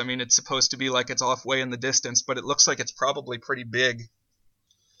was. I mean, it's supposed to be like it's off way in the distance, but it looks like it's probably pretty big.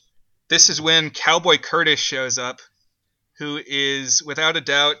 This is when Cowboy Curtis shows up, who is, without a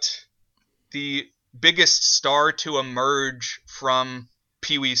doubt, the biggest star to emerge from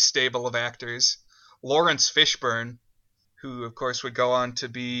Pee-wee's stable of actors. Lawrence Fishburne, who, of course, would go on to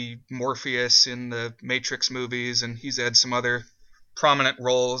be Morpheus in the Matrix movies, and he's had some other prominent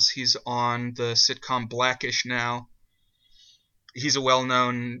roles. He's on the sitcom Blackish now. He's a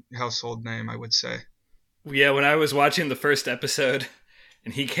well-known household name, I would say. Yeah, when I was watching the first episode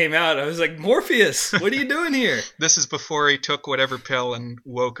and he came out, I was like, Morpheus, what are you doing here? This is before he took whatever pill and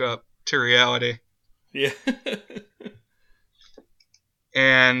woke up to reality. Yeah.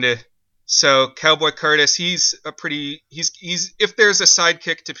 And so Cowboy Curtis, he's if there's a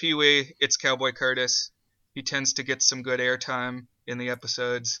sidekick to Pee-wee, it's Cowboy Curtis. He tends to get some good airtime in the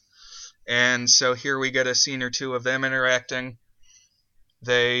episodes. And so here we get a scene or two of them interacting.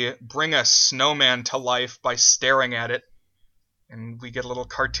 They bring a snowman to life by staring at it. And we get a little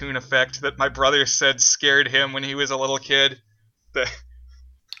cartoon effect that my brother said scared him when he was a little kid.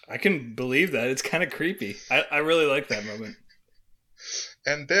 I can believe that. It's kind of creepy. I really like that moment.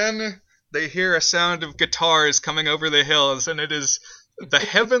 And then they hear a sound of guitars coming over the hills, and it is the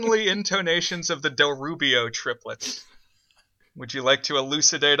heavenly intonations of the Del Rubio triplets. Would you like to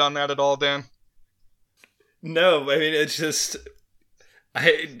elucidate on that at all, Dan? No, I mean, it's just...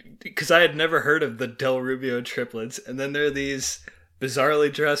 Because I had never heard of the Del Rubio triplets, and then there are these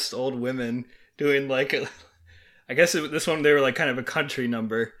bizarrely dressed old women doing like... I guess this one, they were like kind of a country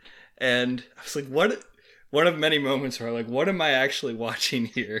number, and I was like, what... One of many moments where I'm like, what am I actually watching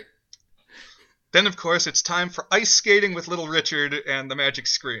here? Then, of course, it's time for ice skating with Little Richard and the magic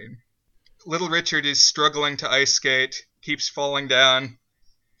screen. Little Richard is struggling to ice skate, keeps falling down,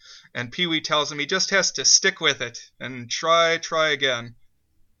 and Pee-wee tells him he just has to stick with it and try again.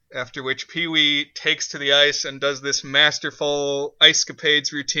 After which Pee-wee takes to the ice and does this masterful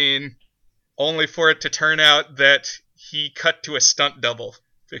ice-capades routine, only for it to turn out that he cut to a stunt double,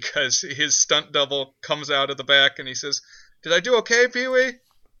 because his stunt double comes out of the back and he says, "Did I do okay, Pee-wee?"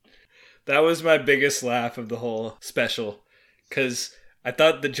 That was my biggest laugh of the whole special, because I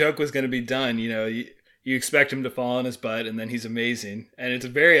thought the joke was going to be done. You know, you expect him to fall on his butt, and then he's amazing, and it's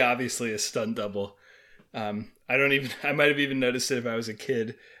very obviously a stunt double. I might have even noticed it if I was a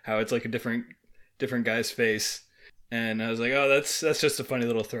kid, how it's like a different guy's face, and I was like, oh, that's just a funny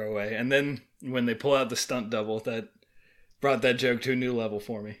little throwaway. And then when they pull out the stunt double, that brought that joke to a new level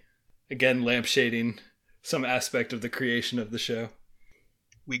for me. Again, lampshading some aspect of the creation of the show.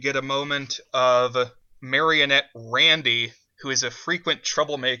 We get a moment of Marionette Randy, who is a frequent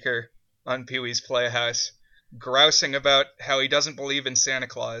troublemaker on Pee-wee's Playhouse, grousing about how he doesn't believe in Santa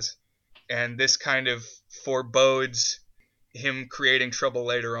Claus. And this kind of forebodes him creating trouble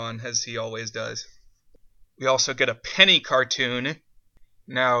later on, as he always does. We also get a penny cartoon.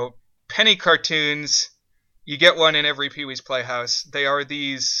 Now, penny cartoons, you get one in every Pee-wee's Playhouse. They are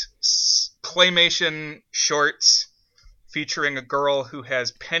these claymation shorts featuring a girl who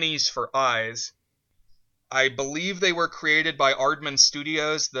has pennies for eyes. I believe they were created by Aardman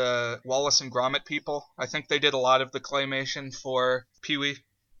Studios, the Wallace and Gromit people. I think they did a lot of the claymation for Pee-wee.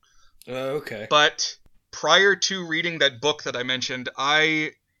 Okay. But prior to reading that book that I mentioned,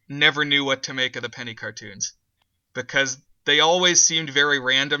 I never knew what to make of the penny cartoons, because they always seemed very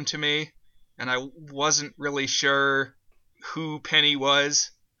random to me, and I wasn't really sure who Penny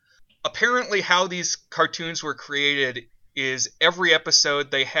was. Apparently, how these cartoons were created is every episode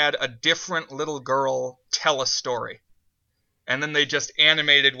they had a different little girl tell a story, and then they just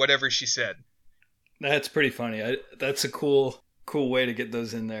animated whatever she said. That's pretty funny. That's a cool way to get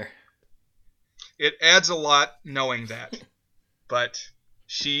those in there. It adds a lot knowing that, but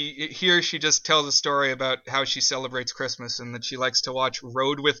she just tells a story about how she celebrates Christmas and that she likes to watch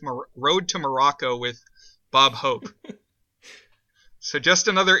Road to Morocco with Bob Hope. So just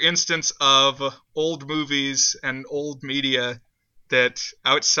another instance of old movies and old media that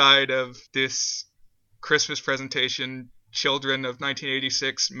outside of this Christmas presentation, children of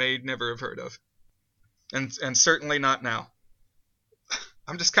 1986 may never have heard of. And certainly not now.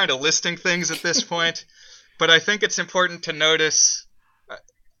 I'm just kind of listing things at this point, but I think it's important to note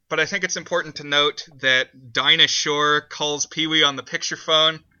that Dinah Shore calls Pee-wee on the picture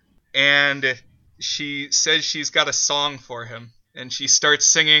phone, and she says she's got a song for him, and she starts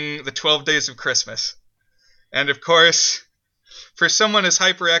singing the 12 Days of Christmas. And of course, for someone as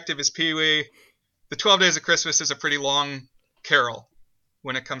hyperactive as Pee-wee, the 12 Days of Christmas is a pretty long carol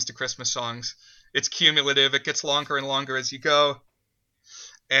when it comes to Christmas songs. It's cumulative, it gets longer and longer as you go,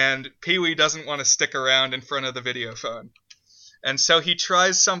 and Pee-wee doesn't want to stick around in front of the video phone. And so he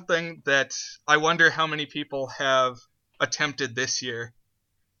tries something that I wonder how many people have attempted this year.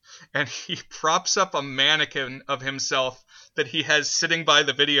 And he props up a mannequin of himself that he has sitting by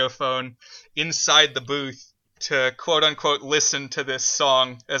the video phone inside the booth to quote-unquote listen to this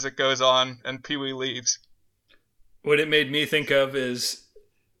song as it goes on, and Pee-wee leaves. What it made me think of is,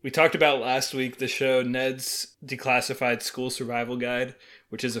 we talked about last week the show Ned's Declassified School Survival Guide,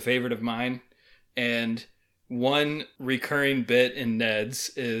 which is a favorite of mine. And one recurring bit in Ned's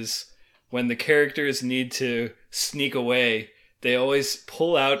is when the characters need to sneak away, they always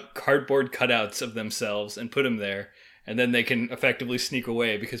pull out cardboard cutouts of themselves and put them there. And then they can effectively sneak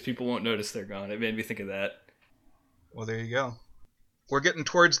away because people won't notice they're gone. It made me think of that. Well, there you go. We're getting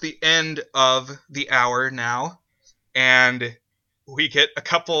towards the end of the hour now, and we get a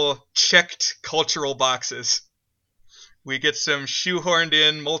couple checked cultural boxes. We get some shoehorned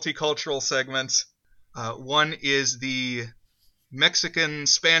in multicultural segments. One is the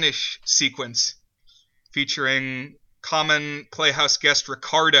Mexican-Spanish sequence featuring common Playhouse guest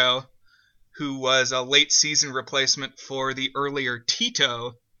Ricardo, who was a late season replacement for the earlier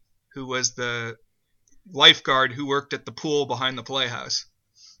Tito, who was the lifeguard who worked at the pool behind the Playhouse.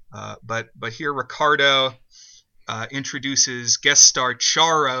 But here Ricardo introduces guest star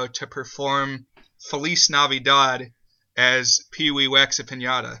Charo to perform Feliz Navidad as Pee-wee whacks a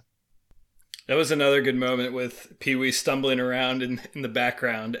piñata. That was another good moment with Pee-wee stumbling around in the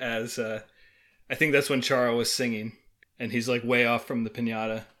background as I think that's when Charo was singing, and he's like way off from the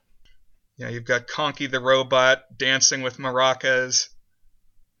piñata. Yeah, you've got Conky the robot dancing with maracas,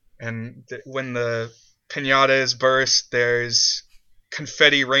 and when the piñata is burst, there's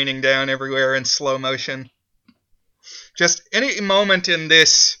confetti raining down everywhere in slow motion. Just any moment in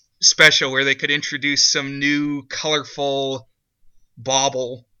this special where they could introduce some new colorful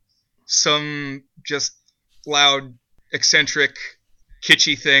bauble, some just loud, eccentric,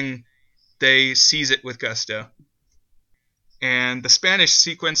 kitschy thing, they seize it with gusto. And the Spanish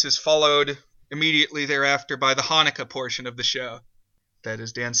sequence is followed immediately thereafter by the Hanukkah portion of the show. That,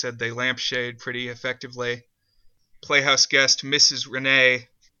 as Dan said, they lampshade pretty effectively. Playhouse guest Mrs. Renee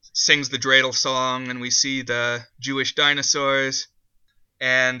sings the dreidel song, and we see the Jewish dinosaurs.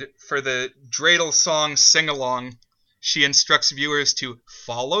 And for the dreidel song sing-along, she instructs viewers to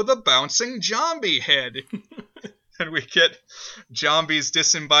follow the bouncing zombie head. And we get Zombie's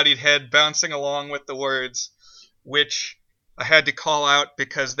disembodied head bouncing along with the words, which I had to call out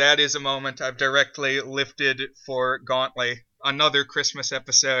because that is a moment I've directly lifted for Gauntly. Another Christmas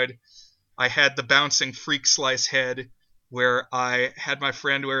episode, I had the bouncing freak slice head where I had my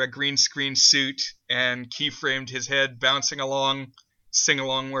friend wear a green screen suit and keyframed his head bouncing along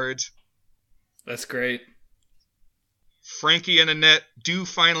sing-along words. That's great. Frankie and Annette do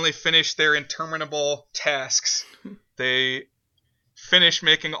finally finish their interminable tasks. They finish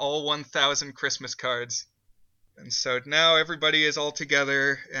making all 1,000 Christmas cards. And so now everybody is all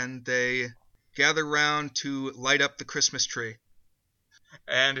together, and they gather round to light up the Christmas tree.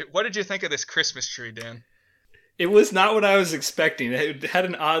 And what did you think of this Christmas tree, Dan? It was not what I was expecting. It had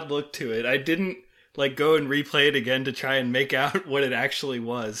an odd look to it. I didn't go and replay it again to try and make out what it actually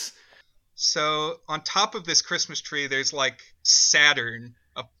was. So on top of this Christmas tree, there's like Saturn,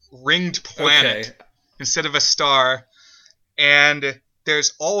 a ringed planet, instead of a star. And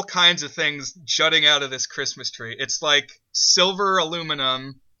there's all kinds of things jutting out of this Christmas tree. It's like silver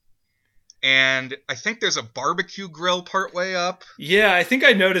aluminum, and I think there's a barbecue grill partway up. Yeah, I think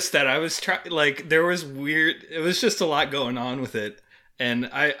I noticed that. I was there was weird, it was just a lot going on with it. And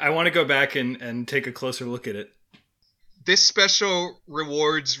I want to go back and take a closer look at it. This special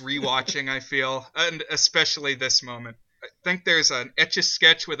rewards rewatching, I feel, and especially this moment. I think there's an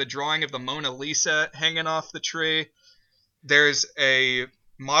Etch-a-Sketch with a drawing of the Mona Lisa hanging off the tree. There's a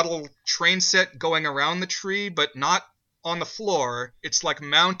model train set going around the tree, but not on the floor. It's like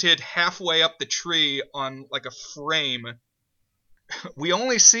mounted halfway up the tree on like a frame. We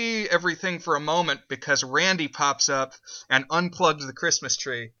only see everything for a moment because Randy pops up and unplugs the Christmas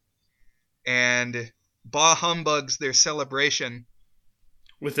tree. And bah humbugs their celebration.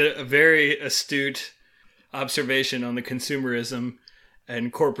 With a very astute observation on the consumerism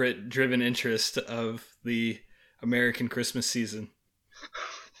and corporate-driven interest of the American Christmas season.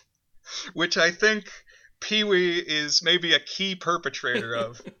 Which I think Pee-wee is maybe a key perpetrator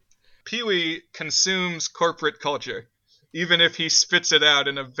of. Pee-wee consumes corporate culture, even if he spits it out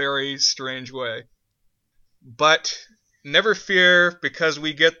in a very strange way. But never fear, because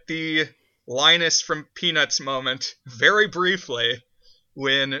we get the Linus from Peanuts moment very briefly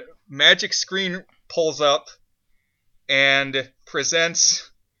when Magic Screen pulls up and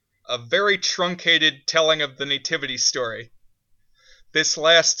presents a very truncated telling of the nativity story. This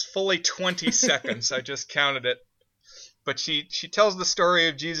lasts fully 20 seconds. I just counted it. But she tells the story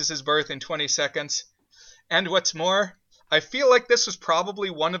of Jesus' birth in 20 seconds. And what's more, I feel like this was probably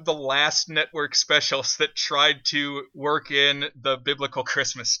one of the last network specials that tried to work in the biblical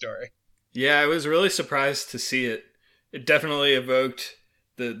Christmas story. Yeah, I was really surprised to see it. It definitely evoked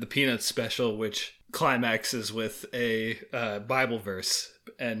the Peanuts special, which climaxes with a Bible verse.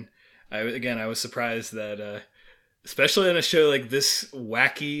 And I was surprised that, especially in a show like this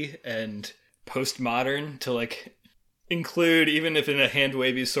wacky and postmodern, to include, even if in a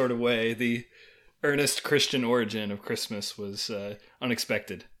hand-wavy sort of way, the earnest Christian origin of Christmas was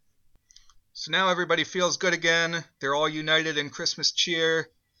unexpected. So now everybody feels good again. They're all united in Christmas cheer.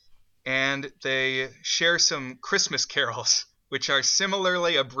 And they share some Christmas carols, which are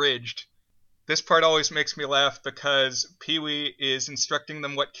similarly abridged. This part always makes me laugh because Pee-wee is instructing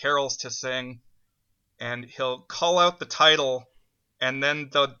them what carols to sing, and he'll call out the title, and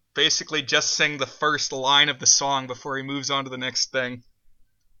then they'll basically just sing the first line of the song before he moves on to the next thing.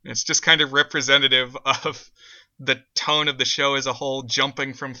 And it's just kind of representative of the tone of the show as a whole,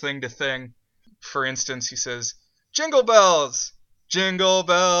 jumping from thing to thing. For instance, he says, "Jingle bells! Jingle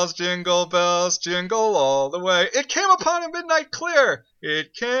bells, jingle all the way. It came upon a midnight clear.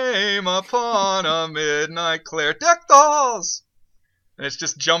 It came upon a midnight clear. Deck the halls!" And it's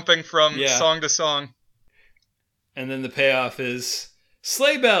just jumping from song to song. And then the payoff is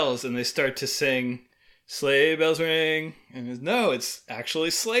sleigh bells, and they start to sing sleigh bells ring. And no, it's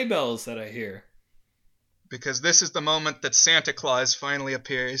actually sleigh bells that I hear. Because this is the moment that Santa Claus finally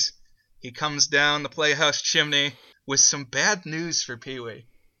appears. He comes down the Playhouse chimney with some bad news for Pee-wee.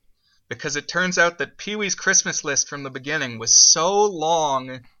 Because it turns out that Pee-wee's Christmas list from the beginning was so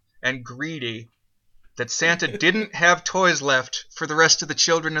long and greedy that Santa didn't have toys left for the rest of the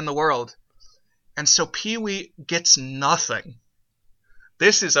children in the world. And so Pee-wee gets nothing.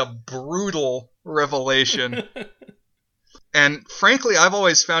 This is a brutal revelation. And frankly, I've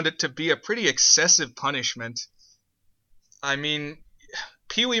always found it to be a pretty excessive punishment. I mean,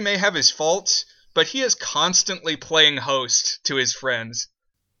 Pee-wee may have his faults, but he is constantly playing host to his friends.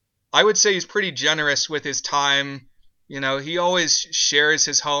 I would say he's pretty generous with his time. You know, he always shares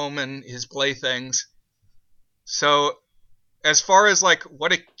his home and his playthings. So, as far as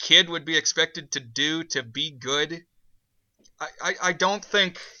what a kid would be expected to do to be good, I don't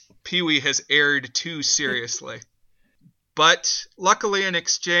think Pee-wee has erred too seriously. But luckily, in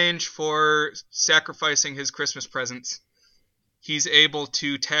exchange for sacrificing his Christmas presents, he's able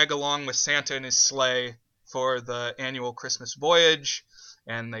to tag along with Santa in his sleigh for the annual Christmas voyage,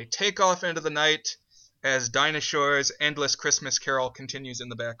 and they take off into the night as Dinah Shore's Endless Christmas Carol continues in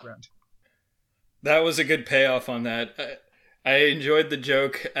the background. That was a good payoff on that. I enjoyed the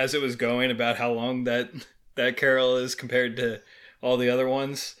joke as it was going about how long that carol is compared to all the other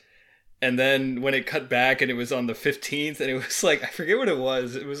ones. And then when it cut back and it was on the 15th, and it was like, I forget what it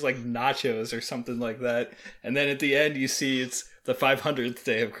was. It was like nachos or something like that. And then at the end, you see it's the 500th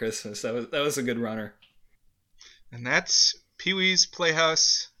day of Christmas. That was a good runner. And that's Pee-wee's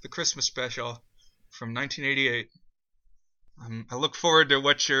Playhouse, the Christmas special from 1988. I look forward to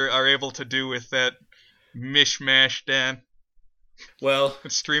what you are able to do with that mishmash, Dan. Well,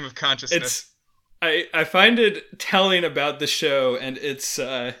 stream of consciousness. I find it telling about the show and its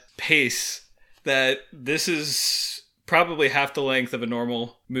pace that this is probably half the length of a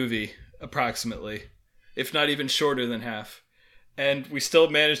normal movie, approximately, if not even shorter than half. And we still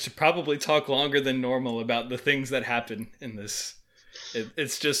managed to probably talk longer than normal about the things that happen in this.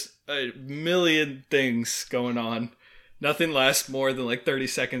 It's just a million things going on. Nothing lasts more than like 30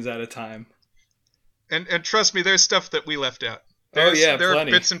 seconds at a time. And trust me, there's stuff that we left out. There are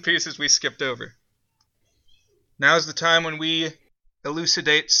plenty. bits and pieces we skipped over. Now's the time when we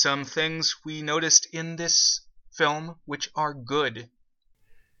elucidate some things we noticed in this film which are good.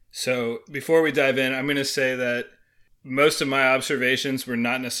 So before we dive in, I'm going to say that most of my observations were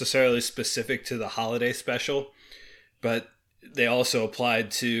not necessarily specific to the holiday special, but they also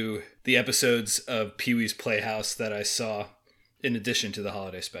applied to the episodes of Pee-wee's Playhouse that I saw in addition to the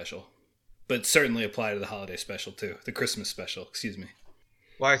holiday special. But certainly apply to the holiday special too. The Christmas special, excuse me.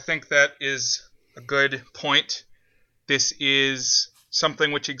 Well, I think that is a good point. This is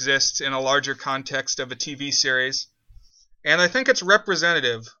something which exists in a larger context of a TV series. And I think it's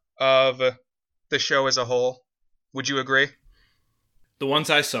representative of the show as a whole. Would you agree? The ones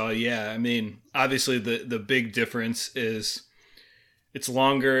I saw, yeah. I mean, obviously the big difference is it's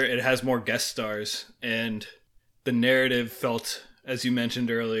longer, it has more guest stars, and the narrative felt, as you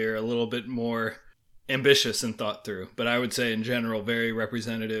mentioned earlier, a little bit more ambitious and thought through. But I would say in general, very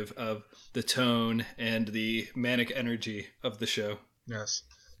representative of the tone and the manic energy of the show. Yes.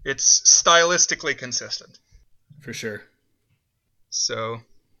 It's stylistically consistent. For sure. So,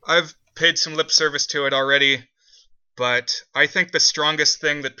 I've paid some lip service to it already, but I think the strongest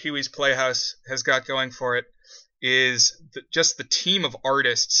thing that Pee-wee's Playhouse has got going for it is just the team of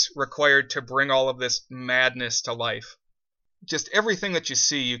artists required to bring all of this madness to life. Just everything that you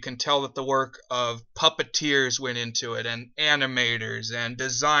see, you can tell that the work of puppeteers went into it, and animators, and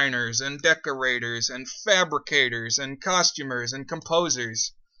designers, and decorators, and fabricators, and costumers, and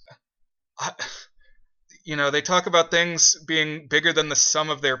composers. They talk about things being bigger than the sum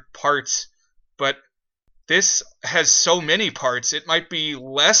of their parts, but this has so many parts, it might be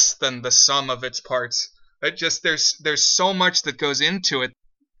less than the sum of its parts. There's so much that goes into it.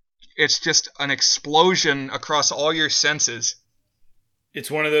 It's just an explosion across all your senses.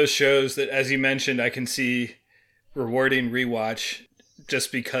 It's one of those shows that, as you mentioned, I can see rewarding rewatch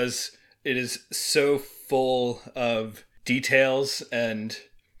just because it is so full of details and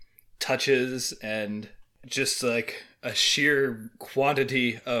touches and just like a sheer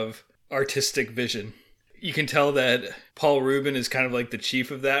quantity of artistic vision. You can tell that Paul Rubin is kind of like the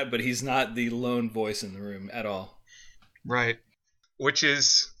chief of that, but he's not the lone voice in the room at all. Right. Which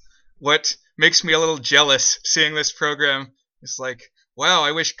is what makes me a little jealous seeing this program. It's like, wow,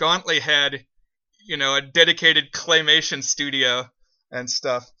 I wish Gauntly had, a dedicated claymation studio and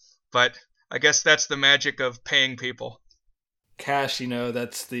stuff. But I guess that's the magic of paying people. Cash,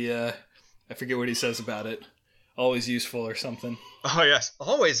 that's the, I forget what he says about it. Always useful or something. Oh, yes.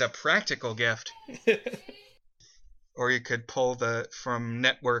 Always a practical gift. Or you could pull from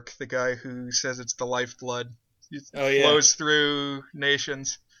Network, the guy who says it's the lifeblood. It flows through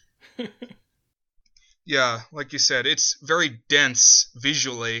nations. Yeah, like you said, it's very dense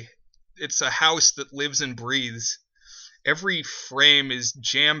visually. It's a house that lives and breathes. Every frame is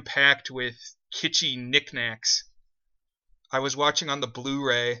jam-packed with kitschy knickknacks. I was watching on the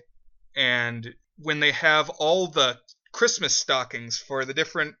Blu-ray, and when they have all the Christmas stockings for the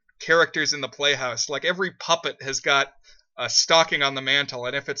different characters in the Playhouse, like every puppet has got a stocking on the mantle,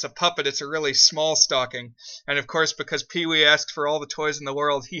 and if it's a puppet, it's a really small stocking. And of course, because Pee-wee asked for all the toys in the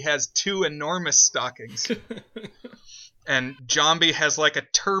world, he has 2 enormous stockings. And Jambi has like a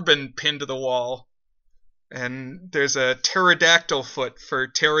turban pinned to the wall. And there's a pterodactyl foot for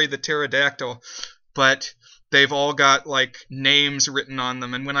Terry the pterodactyl. But they've all got like names written on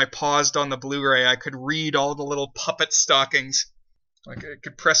them. And when I paused on the Blu-ray, I could read all the little puppet stockings. Like I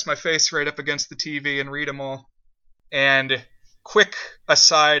could press my face right up against the TV and read them all. And quick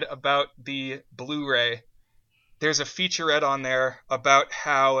aside about the Blu-ray, there's a featurette on there about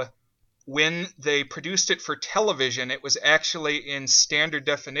how when they produced it for television, it was actually in standard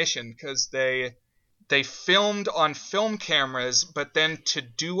definition because they filmed on film cameras, but then to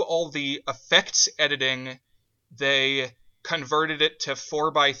do all the effects editing, they converted it to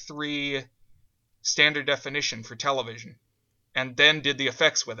 4:3 standard definition for television, and then did the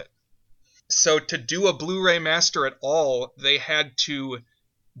effects with it. So to do a Blu-ray master at all, they had to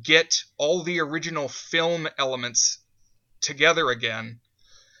get all the original film elements together again.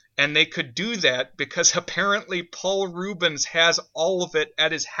 And they could do that because apparently Paul Rubens has all of it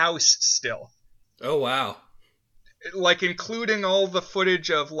at his house still. Oh, wow. Like, including all the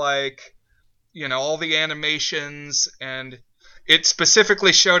footage of, like, you know, all the animations. And it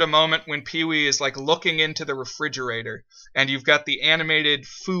specifically showed a moment when Pee-wee is, like, looking into the refrigerator. And you've got the animated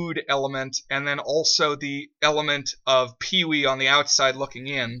food element and then also the element of Pee-wee on the outside looking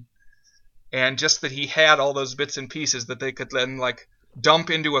in. And just that he had all those bits and pieces that they could then, like, dump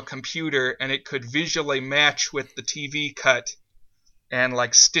into a computer and it could visually match with the TV cut and,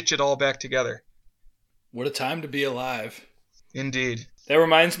 like, stitch it all back together. What a time to be alive. Indeed. That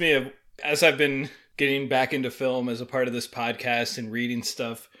reminds me of, as I've been getting back into film as a part of this podcast and reading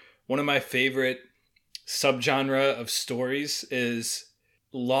stuff, one of my favorite subgenre of stories is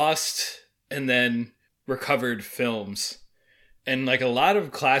lost and then recovered films. And, like, a lot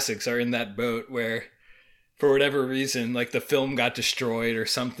of classics are in that boat where, for whatever reason, like, the film got destroyed or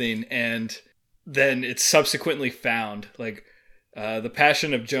something, and then it's subsequently found. Like, The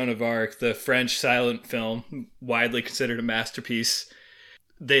Passion of Joan of Arc, the French silent film, widely considered a masterpiece.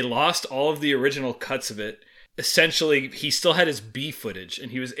 They lost all of the original cuts of it. Essentially, he still had his B footage,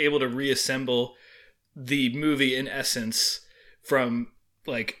 and he was able to reassemble the movie in essence from,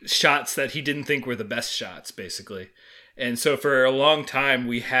 like, shots that he didn't think were the best shots, basically. And so for a long time,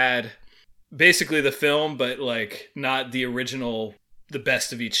 we had basically the film, but, like, not the original, the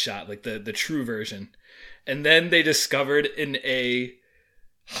best of each shot, like the true version. And then they discovered in a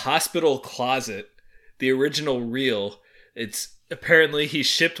hospital closet the original reel. It's apparently he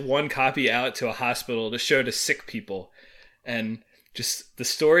shipped one copy out to a hospital to show to sick people. And just the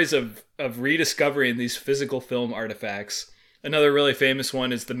stories of rediscovering these physical film artifacts. Another really famous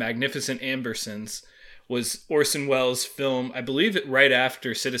one is The Magnificent Ambersons, was Orson Welles' film, I believe it right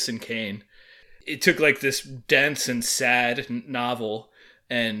after Citizen Kane. It took, like, this dense and sad novel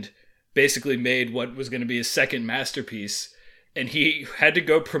and basically made what was going to be his second masterpiece. And he had to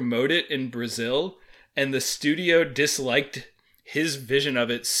go promote it in Brazil, and the studio disliked his vision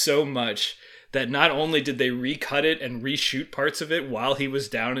of it so much that not only did they recut it and reshoot parts of it while he was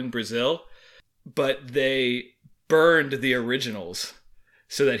down in Brazil, but they burned the originals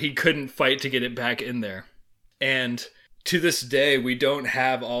so that he couldn't fight to get it back in there. And to this day, we don't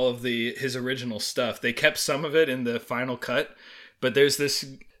have all of his original stuff. They kept some of it in the final cut, but there's this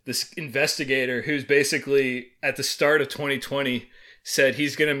investigator who's basically, at the start of 2020, said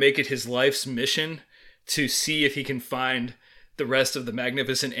he's going to make it his life's mission to see if he can find the rest of the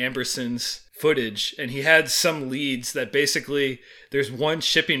Magnificent Ambersons footage. And he had some leads that basically, there's one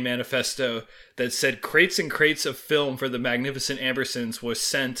shipping manifesto that said crates and crates of film for the Magnificent Ambersons was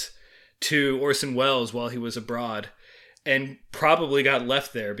sent to Orson Welles while he was abroad, and probably got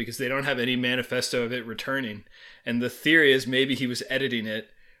left there because they don't have any manifesto of it returning. And the theory is maybe he was editing it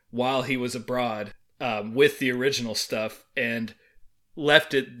while he was abroad with the original stuff and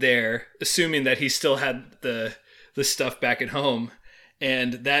left it there, assuming that he still had the stuff back at home.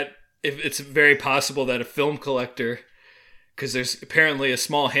 And that, if it's very possible that a film collector, because there's apparently a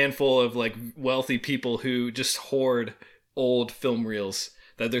small handful of, like, wealthy people who just hoard old film reels,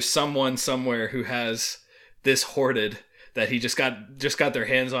 that there's someone somewhere who has this hoarded that he just got their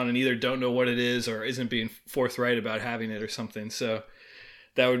hands on and either don't know what it is or isn't being forthright about having it or something. So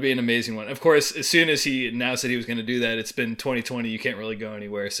that would be an amazing one. Of course, as soon as he announced that he was going to do that, it's been 2020. You can't really go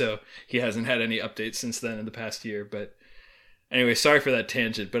anywhere. So he hasn't had any updates since then in the past year. But anyway, sorry for that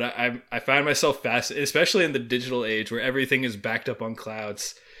tangent. But I find myself fascinated, especially in the digital age where everything is backed up on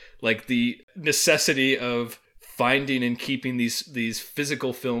clouds. Like, the necessity of finding and keeping these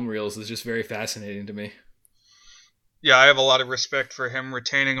physical film reels is just very fascinating to me. Yeah, I have a lot of respect for him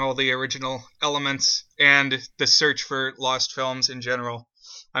retaining all the original elements and the search for lost films in general.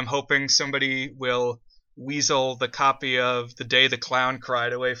 I'm hoping somebody will weasel the copy of The Day the Clown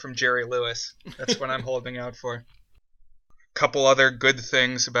Cried away from Jerry Lewis. That's what I'm holding out for. A couple other good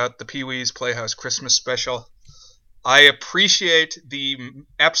things about the Pee-wee's Playhouse Christmas special. I appreciate the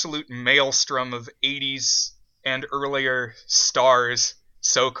absolute maelstrom of 80s and earlier stars,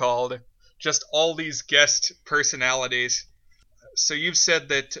 so-called. Just all these guest personalities. So you've said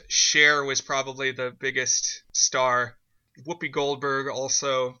that Cher was probably the biggest star. Whoopi Goldberg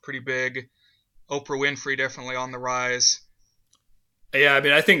also pretty big. Oprah Winfrey definitely on the rise. Yeah, I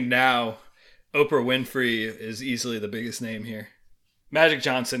mean, I think now Oprah Winfrey is easily the biggest name here. Magic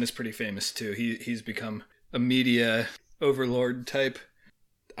Johnson is pretty famous too. He's become a media overlord type.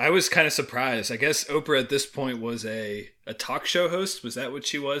 I was kind of surprised. I guess Oprah at this point was a talk show host. Was that what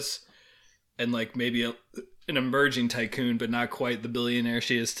she was? And like maybe an emerging tycoon, but not quite the billionaire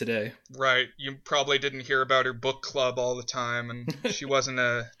she is today. Right. You probably didn't hear about her book club all the time, and she wasn't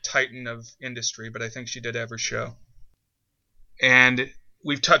a titan of industry, but I think she did have her show. And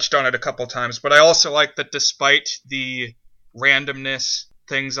we've touched on it a couple times, but I also like that despite the randomness,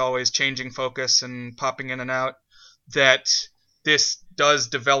 things always changing focus and popping in and out, that this does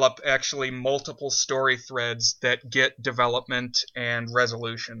develop actually multiple story threads that get development and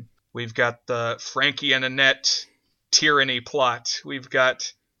resolution. We've got the Frankie and Annette tyranny plot. We've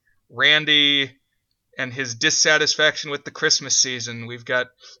got Randy and his dissatisfaction with the Christmas season. We've got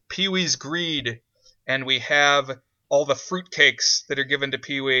Pee-wee's greed, and we have all the fruitcakes that are given to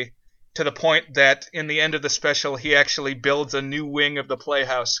Pee-wee, to the point that in the end of the special he actually builds a new wing of the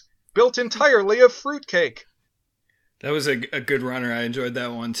Playhouse, built entirely of fruitcake. That was a good runner. I enjoyed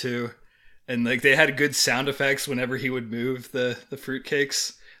that one too. And like they had good sound effects whenever he would move the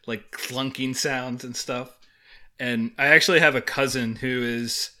fruitcakes, like clunking sounds and stuff. And I actually have a cousin who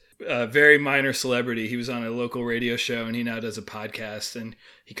is a very minor celebrity. He was on a local radio show and he now does a podcast, and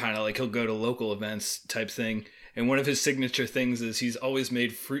he kind of like, he'll go to local events type thing. And one of his signature things is he's always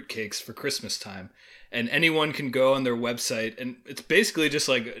made fruitcakes for Christmas time. And anyone can go on their website, and it's basically just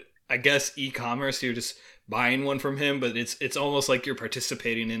like, I guess, e-commerce. You're just buying one from him, but it's almost like you're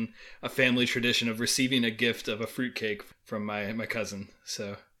participating in a family tradition of receiving a gift of a fruitcake from my cousin.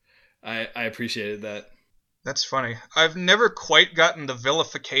 So I appreciated that. That's funny. I've never quite gotten the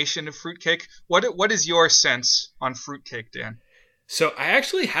vilification of fruitcake. What is your sense on fruitcake, Dan? So I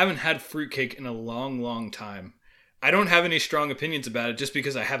actually haven't had fruitcake in a long, long time. I don't have any strong opinions about it just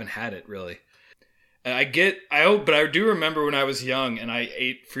because I haven't had it really. But I do remember when I was young and I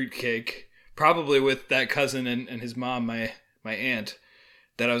ate fruitcake, probably with that cousin and his mom, my aunt,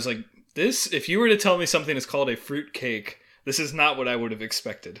 that I was like, this, if you were to tell me something is called a fruitcake, this is not what I would have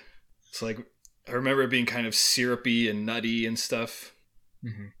expected. It's like, I remember it being kind of syrupy and nutty and stuff.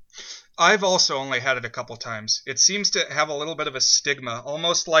 Mm-hmm. I've also only had it a couple times. It seems to have a little bit of a stigma,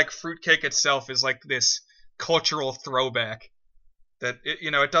 almost like fruitcake itself is like this cultural throwback. That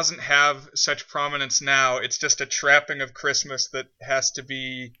it doesn't have such prominence now. It's just a trapping of Christmas that has to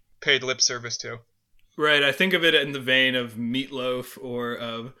be paid lip service to. Right. I think of it in the vein of meatloaf or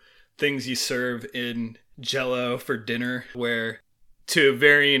of things you serve in Jell-O for dinner, where to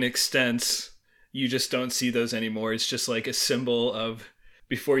varying extents, you just don't see those anymore. It's just like a symbol of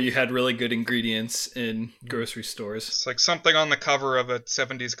before you had really good ingredients in grocery stores. It's like something on the cover of a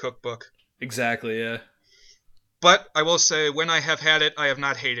 70s cookbook. Exactly, yeah. But I will say, when I have had it, I have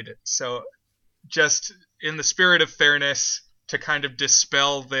not hated it. So just in the spirit of fairness, to kind of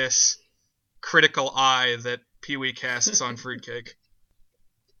dispel this critical eye that Pee-wee casts on fruitcake.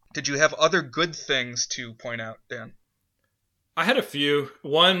 Did you have other good things to point out, Dan? I had a few.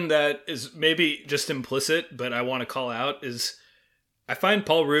 One that is maybe just implicit, but I want to call out is I find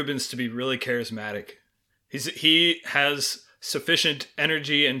Paul Reubens to be really charismatic. He has sufficient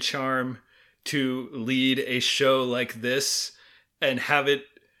energy and charm to lead a show like this and have it,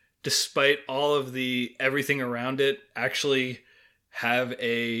 despite all of the everything around it, actually have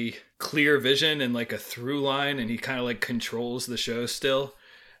a clear vision and like a through line, and he kind of like controls the show still.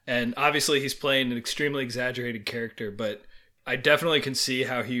 And obviously he's playing an extremely exaggerated character, but I definitely can see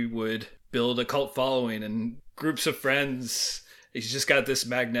how he would build a cult following and groups of friends. He's just got this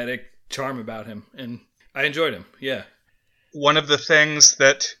magnetic charm about him, and I enjoyed him. Yeah. One of the things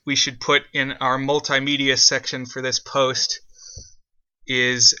that we should put in our multimedia section for this post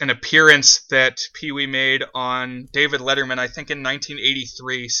is an appearance that Pee-wee made on David Letterman, I think in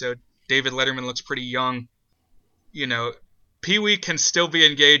 1983, so David Letterman looks pretty young. Pee-wee can still be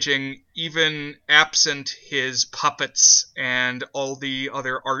engaging even absent his puppets and all the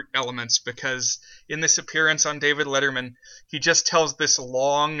other art elements, because in this appearance on David Letterman, he just tells this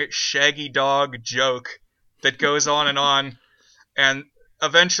long, shaggy dog joke that goes on and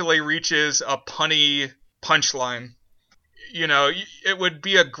eventually reaches a punny punchline. It would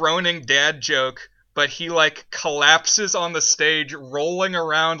be a groaning dad joke, but he like collapses on the stage, rolling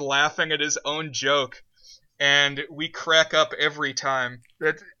around laughing at his own joke, and we crack up every time.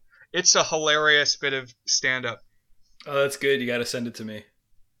 It's a hilarious bit of stand-up. Oh, that's good. You got to send it to me.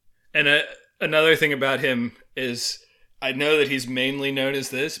 And another thing about him is, I know that he's mainly known as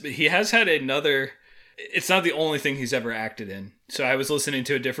this, but he has had another... It's not the only thing he's ever acted in. So I was listening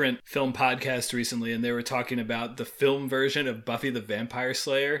to a different film podcast recently, and they were talking about the film version of Buffy the Vampire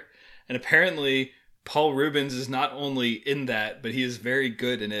Slayer. And apparently Paul Rubens is not only in that, but he is very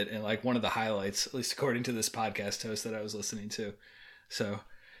good in it, and like one of the highlights, at least according to this podcast host that I was listening to. So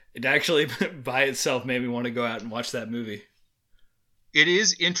it actually by itself made me want to go out and watch that movie. It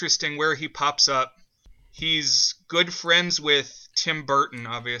is interesting where he pops up. He's good friends with Tim Burton,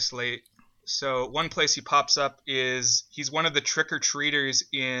 obviously. So one place he pops up is he's one of the trick-or-treaters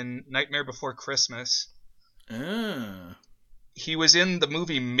in Nightmare Before Christmas. Ah. He was in the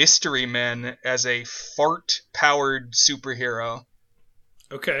movie Mystery Men as a fart-powered superhero.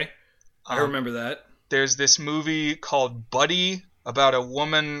 Okay. I remember that. There's this movie called Buddy about a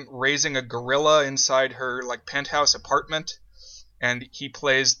woman raising a gorilla inside her like penthouse apartment. And he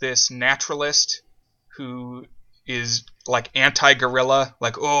plays this naturalist who is like anti-gorilla.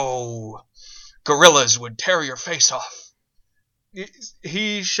 Like, oh, gorillas would tear your face off.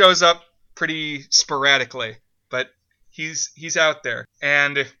 He shows up pretty sporadically, but he's out there.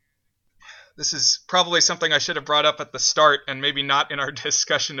 And this is probably something I should have brought up at the start and maybe not in our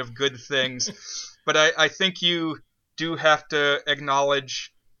discussion of good things. But I think you do have to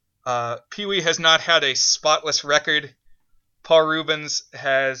acknowledge Pee-wee has not had a spotless record. Paul Rubens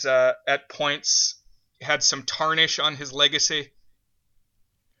has at points had some tarnish on his legacy.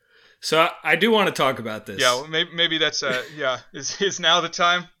 So I do want to talk about this. Yeah, well, maybe that's is now the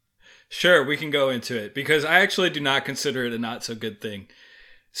time? Sure, we can go into it because I actually do not consider it a not so good thing.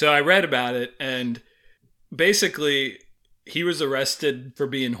 So I read about it, and basically he was arrested for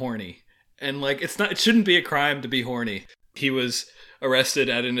being horny. And like it shouldn't be a crime to be horny. He was arrested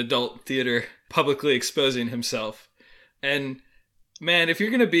at an adult theater publicly exposing himself. And man, if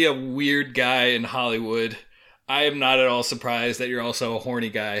you're going to be a weird guy in Hollywood, I am not at all surprised that you're also a horny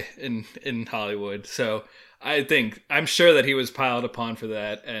guy in Hollywood. So I'm sure that he was piled upon for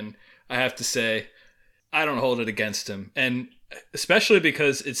that. And I have to say, I don't hold it against him. And especially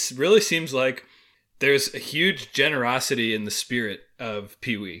because it really seems like there's a huge generosity in the spirit of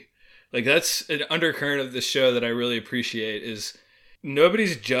Pee-wee. Like that's an undercurrent of the show that I really appreciate is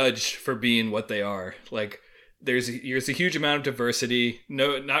nobody's judged for being what they are. Like there's a huge amount of diversity.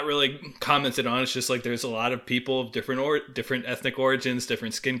 No, not really commented on. It's just like there's a lot of people of different ethnic origins,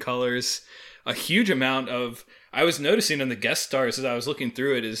 different skin colors. A huge amount of I was noticing on the guest stars as I was looking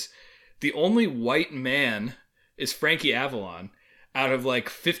through it is the only white man is Frankie Avalon out of like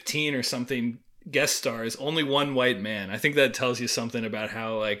 15 or something guest stars. Only one white man. I think that tells you something about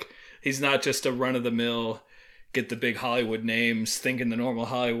how like he's not just a run of the mill, get the big Hollywood names, think in the normal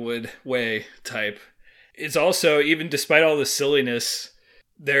Hollywood way type. It's also, even despite all the silliness,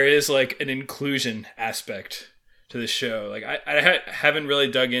 there is like an inclusion aspect to the show. Like I haven't really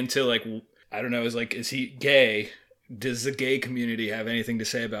dug into like, I don't know, is he gay? Does the gay community have anything to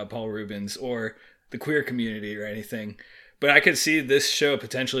say about Paul Rubens or the queer community or anything? But I could see this show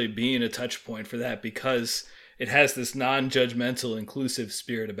potentially being a touch point for that because it has this non-judgmental, inclusive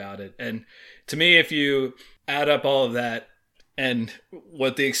spirit about it. And to me, if you add up all of that and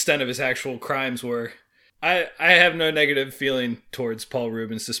what the extent of his actual crimes were, I have no negative feeling towards Paul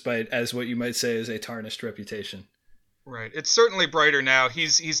Rubens, despite, as what you might say, is a tarnished reputation. Right. It's certainly brighter now.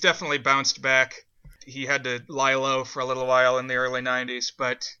 He's definitely bounced back. He had to lie low for a little while in the early 90s,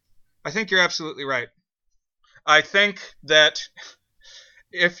 but I think you're absolutely right. I think that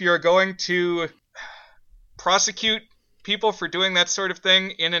if you're going to prosecute people for doing that sort of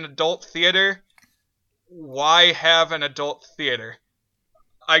thing in an adult theater, why have an adult theater?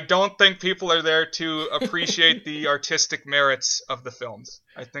 I don't think people are there to appreciate the artistic merits of the films.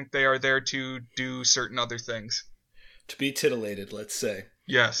 I think they are there to do certain other things. To be titillated, let's say.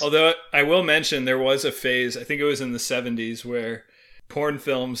 Yes. Although I will mention there was a phase, I think it was in the 70s, where porn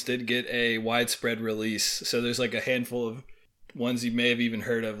films did get a widespread release. So there's like a handful of ones you may have even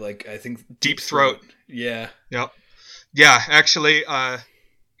heard of, like I think Deep Throat. Yeah. Yep. Yeah, actually,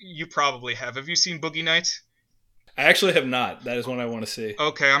 you probably have. Have you seen Boogie Nights? I actually have not. That is one I want to see.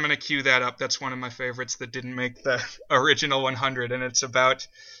 Okay, I'm going to cue that up. That's one of my favorites that didn't make the original 100, and it's about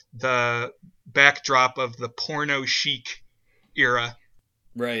the backdrop of the porno chic era.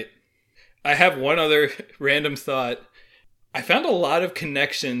 Right. I have one other random thought. I found a lot of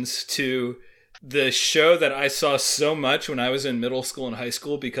connections to the show that I saw so much when I was in middle school and high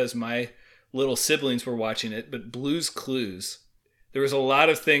school because my little siblings were watching it, but Blue's Clues. There was a lot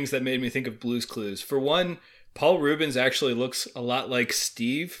of things that made me think of Blue's Clues. For one, Paul Rubens actually looks a lot like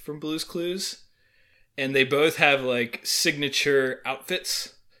Steve from Blue's Clues. And they both have like signature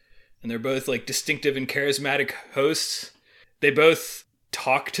outfits. And they're both like distinctive and charismatic hosts. They both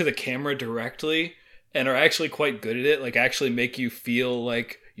talk to the camera directly and are actually quite good at it. Like actually make you feel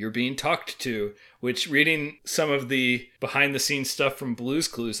like you're being talked to. Which reading some of the behind the scenes stuff from Blue's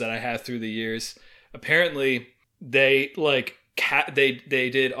Clues that I have through the years, apparently they like they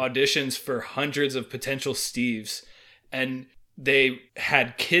did auditions for hundreds of potential Steves, and they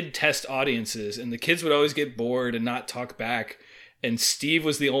had kid test audiences, and the kids would always get bored and not talk back. And Steve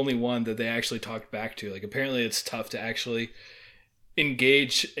was the only one that they actually talked back to. Like, apparently it's tough to actually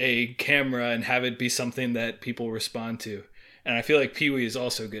engage a camera and have it be something that people respond to. And I feel like Pee-wee is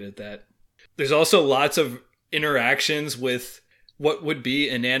also good at that. There's also lots of interactions with what would be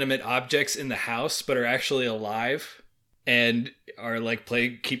inanimate objects in the house, but are actually alive and are like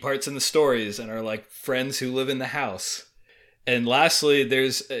play key parts in the stories and are like friends who live in the house. And lastly,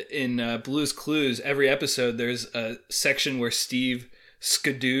 there's in Blue's Clues, every episode, there's a section where Steve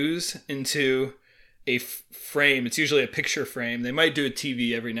skidoos into a frame. It's usually a picture frame. They might do a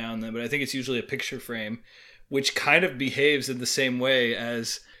TV every now and then, but I think it's usually a picture frame, which kind of behaves in the same way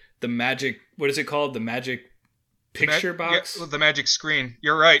as the magic, what is it called? The magic picture box? Yeah, the magic screen.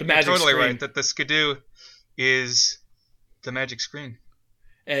 You're right. You're totally right that the skidoo is the magic screen.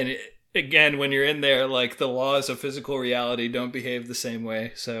 And again, when you're in there, like, the laws of physical reality don't behave the same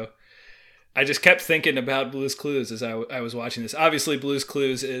way. So I just kept thinking about Blue's Clues as I was watching this. Obviously, Blue's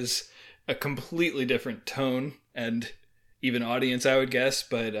Clues is a completely different tone and even audience, I would guess.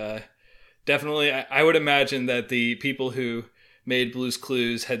 But definitely, I would imagine that the people who made Blue's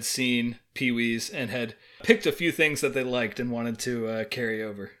Clues had seen Pee-wee's and had picked a few things that they liked and wanted to carry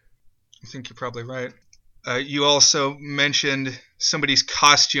over. I think you're probably right. You also mentioned somebody's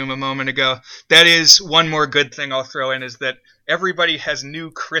costume a moment ago. That is one more good thing I'll throw in, is that everybody has new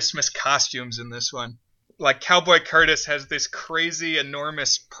Christmas costumes in this one. Like, Cowboy Curtis has this crazy,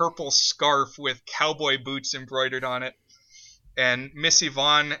 enormous purple scarf with cowboy boots embroidered on it. And Missy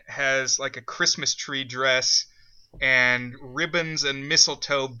Vaughn has like a Christmas tree dress and ribbons and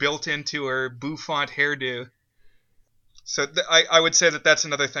mistletoe built into her bouffant hairdo. So I would say that that's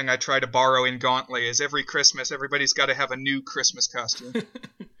another thing I try to borrow in Gauntly, is every Christmas, everybody's got to have a new Christmas costume.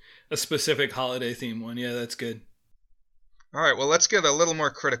 A specific holiday theme one. Yeah, that's good. All right, well, let's get a little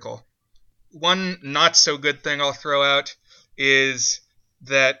more critical. One not so good thing I'll throw out is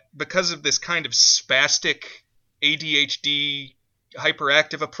that because of this kind of spastic ADHD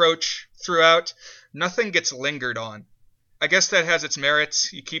hyperactive approach throughout, nothing gets lingered on. I guess that has its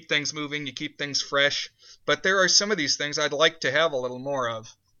merits. You keep things moving, you keep things fresh. But there are some of these things I'd like to have a little more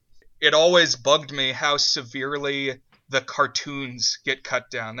of. It always bugged me how severely the cartoons get cut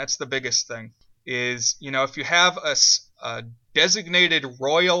down. That's the biggest thing. Is, if you have a designated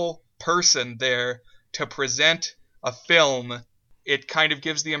royal person there to present a film, it kind of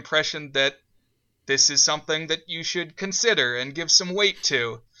gives the impression that this is something that you should consider and give some weight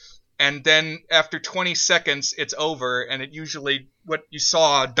to. And then after 20 seconds, it's over, and it usually, what you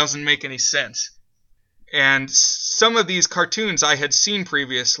saw doesn't make any sense. And some of these cartoons I had seen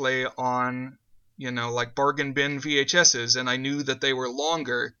previously on, like bargain bin VHSs, and I knew that they were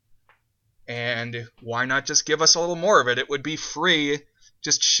longer. And why not just give us a little more of it? It would be free.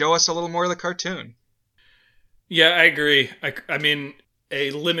 Just show us a little more of the cartoon. Yeah, I agree. I mean,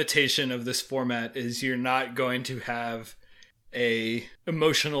 a limitation of this format is you're not going to have a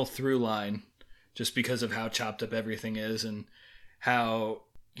emotional through line just because of how chopped up everything is and how...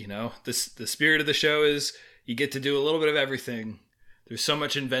 the spirit of the show is you get to do a little bit of everything. There's so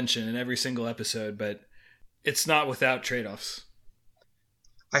much invention in every single episode, but it's not without trade-offs.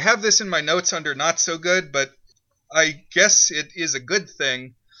 I have this in my notes under not so good, but I guess it is a good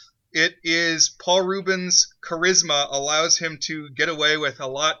thing. It is Paul Rubens' charisma allows him to get away with a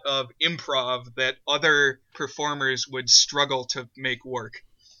lot of improv that other performers would struggle to make work.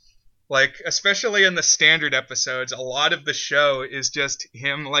 Like, especially in the standard episodes, a lot of the show is just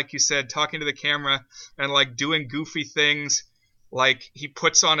him, like you said, talking to the camera and, like, doing goofy things. Like, he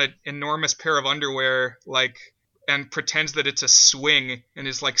puts on an enormous pair of underwear, like, and pretends that it's a swing and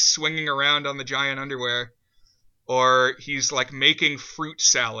is, like, swinging around on the giant underwear. Or he's, like, making fruit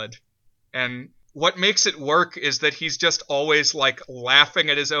salad. And what makes it work is that he's just always, like, laughing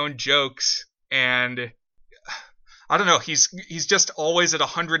at his own jokes, and I don't know, he's just always at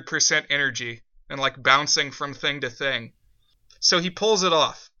 100% energy and like bouncing from thing to thing. So he pulls it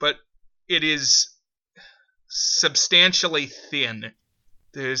off, but it is substantially thin.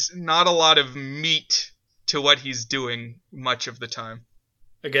 There's not a lot of meat to what he's doing much of the time.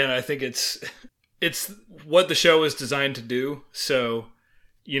 Again, I think it's what the show is designed to do. So,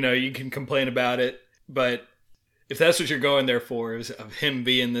 you can complain about it, but if that's what you're going there for, is of him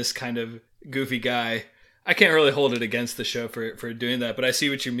being this kind of goofy guy, I can't really hold it against the show for doing that, but I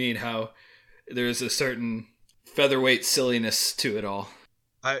see what you mean, how there's a certain featherweight silliness to it all.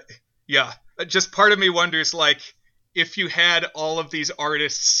 Yeah. Just part of me wonders, like, if you had all of these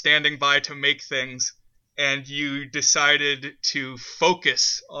artists standing by to make things and you decided to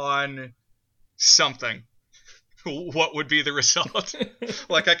focus on something, what would be the result?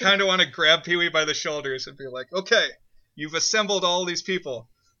 Like, I kind of want to grab Pee-wee by the shoulders and be like, okay, you've assembled all these people.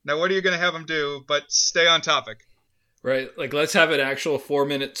 Now what are you going to have them do but stay on topic? Right, like let's have an actual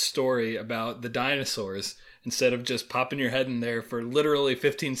 4-minute story about the dinosaurs instead of just popping your head in there for literally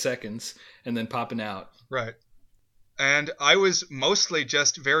 15 seconds and then popping out. Right. And I was mostly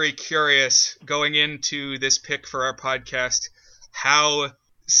just very curious going into this pick for our podcast how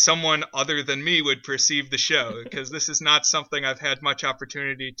someone other than me would perceive the show, because this is not something I've had much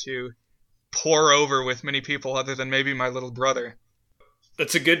opportunity to pour over with many people other than maybe my little brother.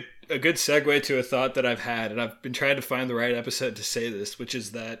 That's a good segue to a thought that I've had, and I've been trying to find the right episode to say this, which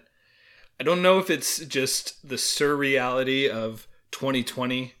is that I don't know if it's just the surreality of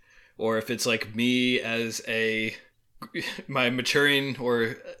 2020 or if it's like me as my maturing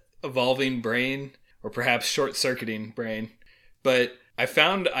or evolving brain or perhaps short-circuiting brain, but I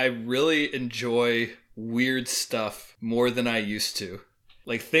found I really enjoy weird stuff more than I used to.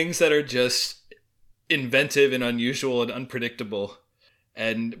 Like things that are just inventive and unusual and unpredictable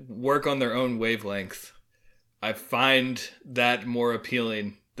and work on their own wavelength. I find that more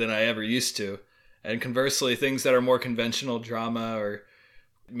appealing than I ever used to. And conversely, things that are more conventional drama or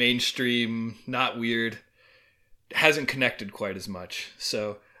mainstream, not weird, hasn't connected quite as much.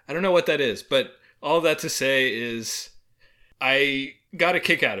 So I don't know what that is, but all that to say is I got a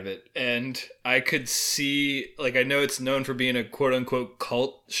kick out of it. And I could see, like, I know it's known for being a quote unquote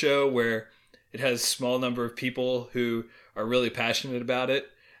cult show where it has a small number of people who are really passionate about it.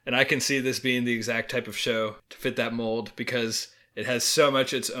 And I can see this being the exact type of show to fit that mold because it has so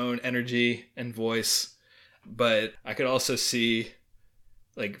much its own energy and voice. But I could also see,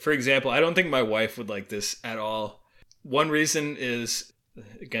 like, for example, I don't think my wife would like this at all. One reason is,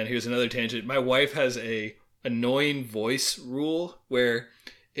 again, here's another tangent. My wife has a annoying voice rule where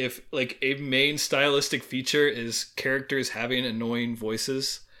if like a main stylistic feature is characters having annoying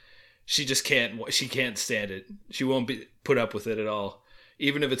voices, she can't stand it. She won't put up with it at all,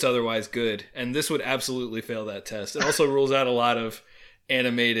 even if it's otherwise good. And this would absolutely fail that test. It also rules out a lot of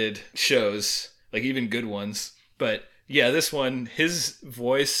animated shows, like even good ones. But yeah, this one, his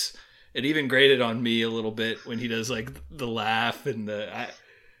voice, it even grated on me a little bit when he does like the laugh and I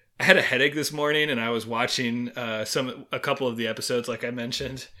had a headache this morning and I was watching a couple of the episodes like I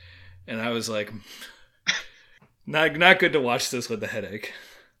mentioned, and I was like, not good to watch this with a headache.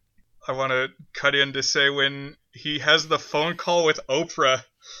 I want to cut in to say when he has the phone call with Oprah,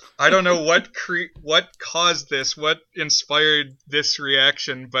 I don't know what caused this, what inspired this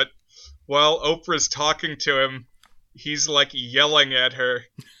reaction, but while Oprah's talking to him, he's like yelling at her.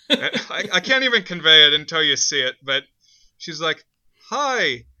 I can't even convey it until you see it, but she's like,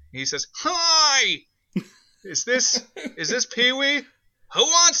 "Hi." He says, "Hi! Is this Pee-wee? Who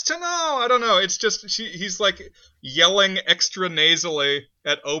wants to know?" I don't know. It's just he's like yelling extra nasally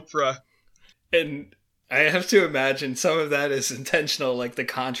at Oprah. And I have to imagine some of that is intentional, like the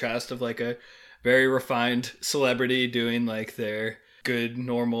contrast of like a very refined celebrity doing like their good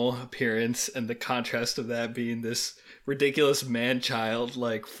normal appearance and the contrast of that being this ridiculous man-child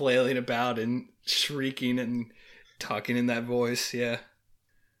like flailing about and shrieking and talking in that voice. Yeah.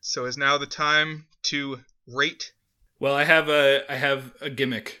 So is now the time to rate? Well, I have a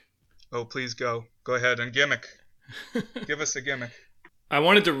gimmick. Oh, please go . Ahead and gimmick. Give us a gimmick. I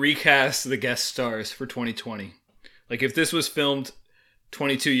wanted to recast the guest stars for 2020. Like if this was filmed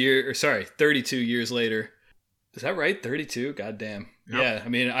 32 years later. Is that right? 32? God damn. Yep. Yeah, I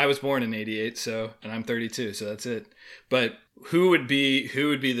mean, I was born in 88, and I'm 32, so that's it. But who would be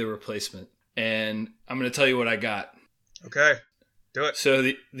the replacement? And I'm going to tell you what I got. Okay. Do it. So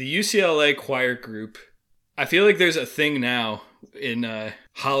the UCLA choir group, I feel like there's a thing now in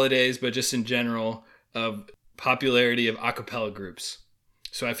holidays, but just in general, of popularity of a cappella groups.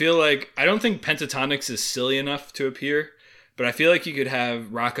 So I feel like, I don't think Pentatonics is silly enough to appear, but I feel like you could have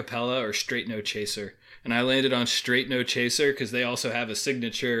rockapella or Straight No Chaser. And I landed on Straight No Chaser because they also have a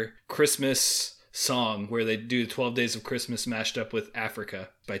signature Christmas song where they do 12 Days of Christmas mashed up with Africa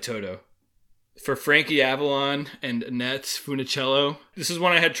by Toto. For Frankie Avalon and Annette Funicello, this is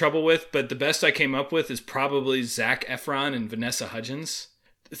one I had trouble with, but the best I came up with is probably Zac Efron and Vanessa Hudgens.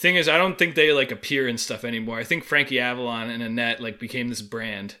 The thing is, I don't think they like appear in stuff anymore. I think Frankie Avalon and Annette like became this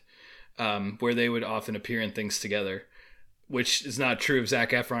brand where they would often appear in things together, which is not true of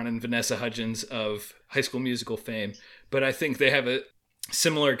Zac Efron and Vanessa Hudgens of High School Musical fame. But I think they have a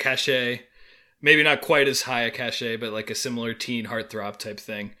similar cachet, maybe not quite as high a cachet, but like a similar teen heartthrob type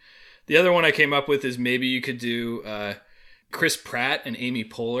thing. The other one I came up with is maybe you could do Chris Pratt and Amy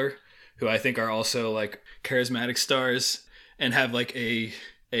Poehler, who I think are also like charismatic stars and have like a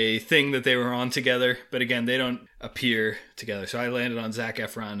thing that they were on together. But again, they don't appear together. So I landed on Zac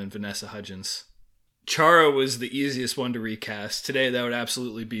Efron and Vanessa Hudgens. Charo was the easiest one to recast. Today, that would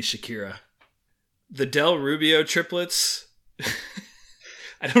absolutely be Shakira. The Del Rubio triplets,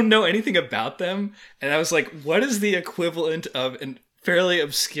 I don't know anything about them. And I was like, what is the equivalent of a fairly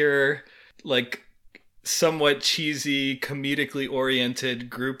obscure, like somewhat cheesy, comedically oriented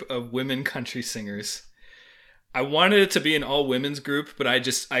group of women country singers? I wanted it to be an all women's group, but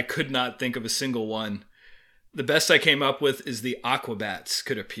I could not think of a single one. The best I came up with is the Aquabats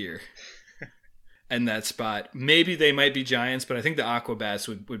could appear in that spot. Maybe they might be giants, but I think the Aquabats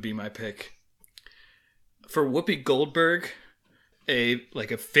would be my pick. For Whoopi Goldberg, a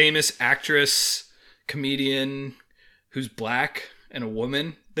famous actress, comedian who's black and a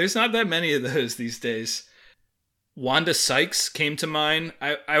woman. There's not that many of those these days. Wanda Sykes came to mind.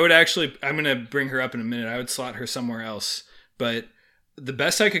 I would actually, I'm going to bring her up in a minute. I would slot her somewhere else. But the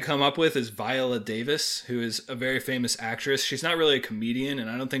best I could come up with is Viola Davis, who is a very famous actress. She's not really a comedian, and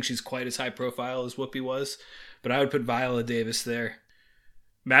I don't think she's quite as high profile as Whoopi was. But I would put Viola Davis there.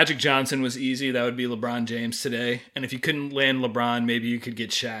 Magic Johnson was easy. That would be LeBron James today. And if you couldn't land LeBron, maybe you could get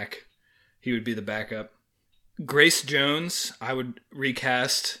Shaq. He would be the backup. Grace Jones, I would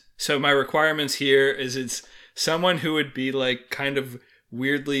recast. So my requirements here is it's someone who would be like kind of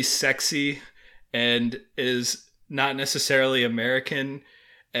weirdly sexy and is not necessarily American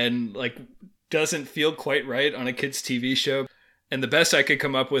and like doesn't feel quite right on a kid's TV show. And the best I could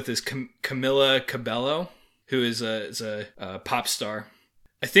come up with is Camila Cabello, who is a pop star.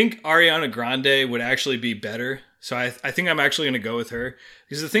 I think Ariana Grande would actually be better. So I think I'm actually going to go with her.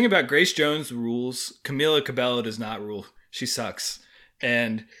 Because the thing about Grace Jones rules, Camila Cabello does not rule. She sucks.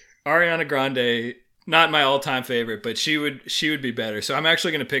 And Ariana Grande, not my all-time favorite, but she would be better. So I'm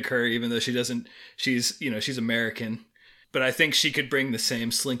actually going to pick her, even though she's American. But I think she could bring the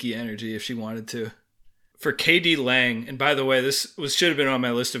same slinky energy if she wanted to. For KD Lang, and by the way, should have been on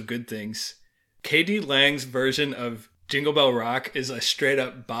my list of good things. KD Lang's version of Jingle Bell Rock is a straight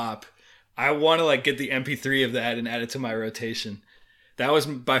up bop. I want to get the MP3 of that and add it to my rotation. That was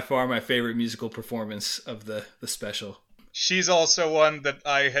by far my favorite musical performance of the special. She's also one that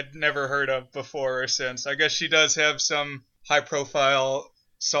I had never heard of before or since. I guess she does have some high-profile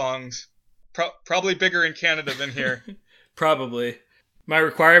songs. Probably bigger in Canada than here. Probably. My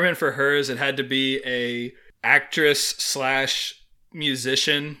requirement for her is it had to be a actress /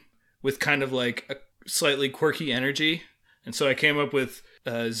 musician with kind of like a slightly quirky energy. And so I came up with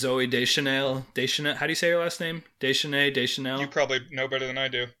Zooey Deschanel. How do you say her last name? Deschanel? You probably know better than I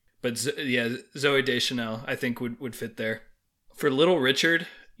do. But Zooey Deschanel, I think would fit there. For Little Richard,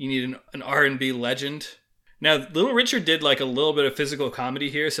 you need an R&B legend. Now, Little Richard did like a little bit of physical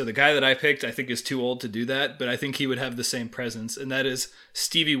comedy here, so the guy that I picked I think is too old to do that, but I think he would have the same presence, and that is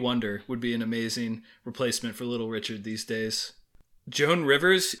Stevie Wonder would be an amazing replacement for Little Richard these days. Joan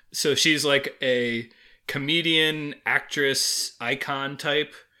Rivers, so she's like a comedian, actress, icon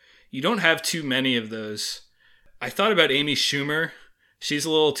type. You don't have too many of those. I thought about Amy Schumer. She's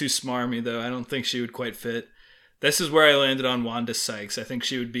a little too smarmy, though. I don't think she would quite fit. This is where I landed on Wanda Sykes. I think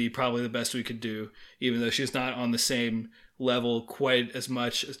she would be probably the best we could do, even though she's not on the same level quite as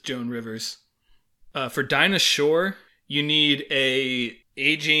much as Joan Rivers. For Dinah Shore, you need a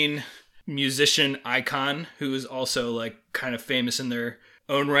aging musician icon who is also like kind of famous in their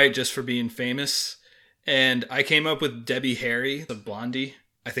own right just for being famous. And I came up with Debbie Harry, the Blondie.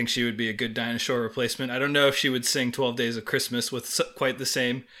 I think she would be a good Dinah Shore replacement. I don't know if she would sing 12 Days of Christmas with quite the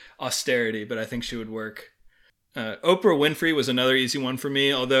same austerity, but I think she would work. Oprah Winfrey was another easy one for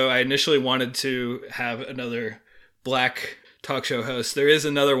me, although I initially wanted to have another black talk show host. There is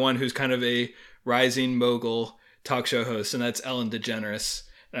another one who's kind of a rising mogul talk show host, and that's Ellen DeGeneres.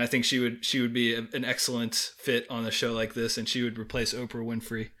 And I think she would be an excellent fit on a show like this, and she would replace Oprah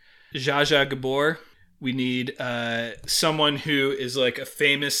Winfrey. Zsa Zsa Gabor. We need someone who is like a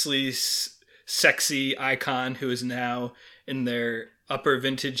famously sexy icon who is now in their upper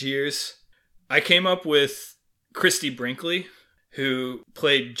vintage years. I came up with Christy Brinkley, who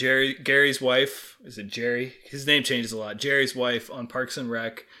played Gary's wife. Is it Jerry? His name changes a lot. Jerry's wife on Parks and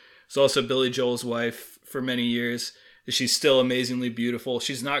Rec. Is also Billy Joel's wife for many years. She's still amazingly beautiful.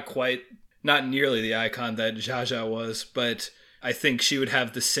 She's not nearly the icon that Zsa Zsa was, but I think she would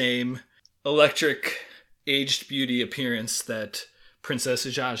have the same electric aged beauty appearance that Princess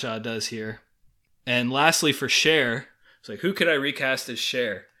Zsa Zsa does here. And lastly, for Cher, it's like, who could I recast as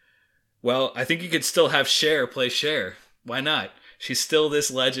Cher? Well, I think you could still have Cher play Cher. Why not? She's still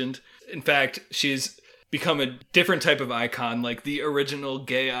this legend. In fact, she's become a different type of icon, like the original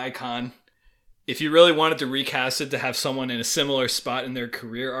gay icon. If you really wanted to recast it to have someone in a similar spot in their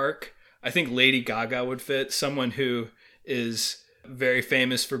career arc, I think Lady Gaga would fit. Someone who is very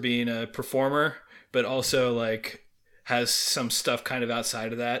famous for being a performer, but also like has some stuff kind of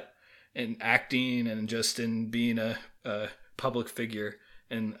outside of that, in acting and just in being a public figure.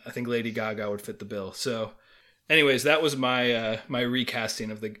 And I think Lady Gaga would fit the bill. So anyways, that was my my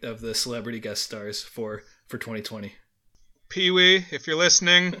recasting of the celebrity guest stars for 2020. Pee-wee, if you're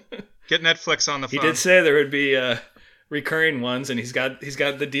listening, get Netflix on the phone. He did say there would be recurring ones, and he's got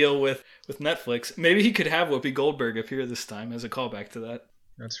the deal with Netflix. Maybe he could have Whoopi Goldberg appear this time as a callback to that.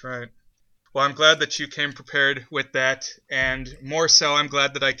 That's right. Well, I'm glad that you came prepared with that, and more so, I'm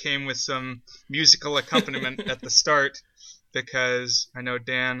glad that I came with some musical accompaniment at the start, because I know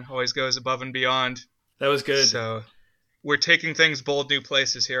Dan always goes above and beyond. That was good. So we're taking things bold new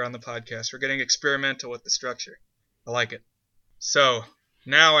places here on the podcast. We're getting experimental with the structure. I like it. So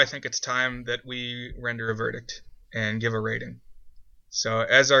now I think it's time that we render a verdict and give a rating. So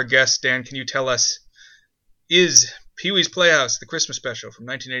as our guest, Dan, can you tell us, is Pee-wee's Playhouse, the Christmas special from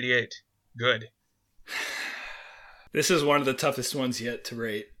 1988, good? This is one of the toughest ones yet to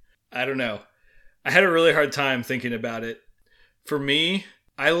rate. I don't know. I had a really hard time thinking about it. For me,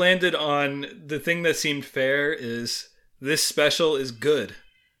 I landed on the thing that seemed fair is this special is good.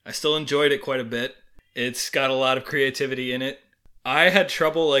 I still enjoyed it quite a bit. It's got a lot of creativity in it. I had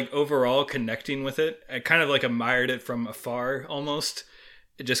trouble like overall connecting with it. I kind of like admired it from afar almost,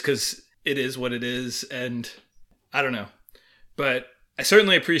 just because it is what it is, and I don't know. But I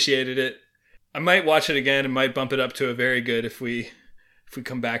certainly appreciated it. I might watch it again and might bump it up to a very good if we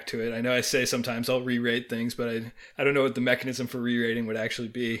come back to it. I know I say sometimes I'll re-rate things, but I don't know what the mechanism for re-rating would actually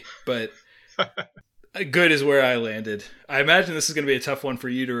be. But good is where I landed. I imagine this is going to be a tough one for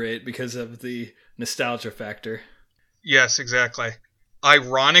you to rate because of the nostalgia factor. Yes, exactly.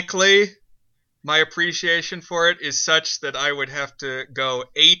 Ironically, my appreciation for it is such that I would have to go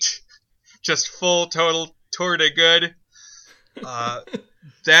 8, just full total tour de good.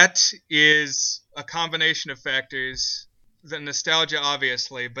 That is a combination of factors. The nostalgia,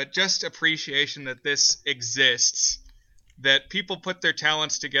 obviously, but just appreciation that this exists, that people put their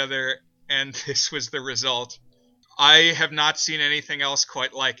talents together, and this was the result. I have not seen anything else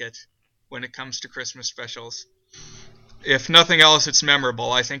quite like it when it comes to Christmas specials. If nothing else, it's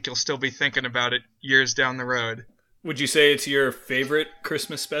memorable. I think you'll still be thinking about it years down the road. Would you say it's your favorite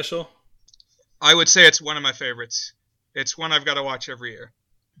Christmas special? I would say it's one of my favorites. It's one I've got to watch every year.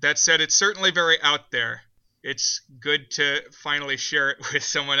 That said, it's certainly very out there. It's good to finally share it with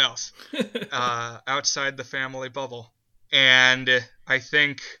someone else outside the family bubble. And I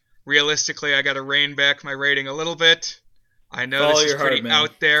think, realistically, I got to rein back my rating a little bit. I know Follow this is your heart, pretty man.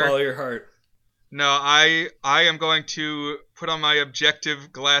 out there. Follow your heart. No, I am going to put on my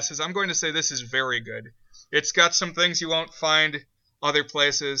objective glasses. I'm going to say this is very good. It's got some things you won't find other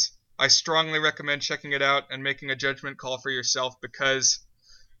places. I strongly recommend checking it out and making a judgment call for yourself, because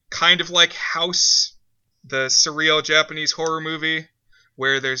kind of like House, the surreal Japanese horror movie,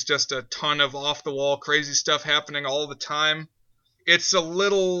 where there's just a ton of off-the-wall crazy stuff happening all the time, it's a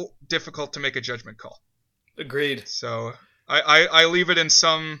little difficult to make a judgment call. Agreed. So I leave it in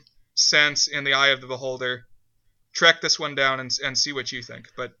some sense in the eye of the beholder. Track this one down and see what you think,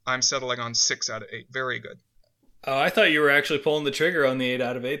 but I'm settling on 6 out of 8. Very good. Oh, I thought you were actually pulling the trigger on the 8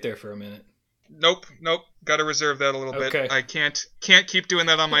 out of 8 there for a minute. Nope. Got to reserve that a little Okay. bit. I can't keep doing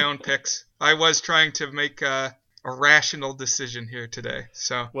that on my own picks. I was trying to make a rational decision here today,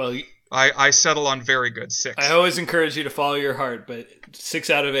 so well, I settle on very good 6. I always encourage you to follow your heart, but 6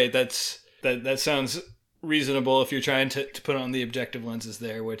 out of 8, that sounds reasonable if you're trying to put on the objective lenses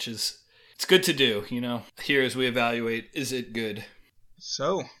there, which is, it's good to do, here as we evaluate, is it good?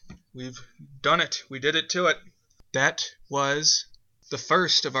 So, we've done it. We did it to it. That was the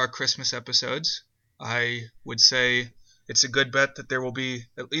first of our Christmas episodes. I would say it's a good bet that there will be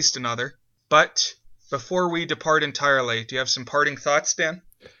at least another. But before we depart entirely, do you have some parting thoughts, Dan?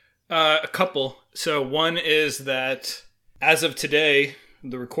 A couple. So one is that as of today,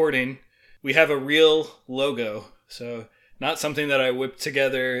 the recording, we have a real logo. So not something that I whipped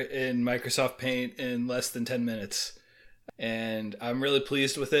together in Microsoft Paint in less than 10 minutes. And I'm really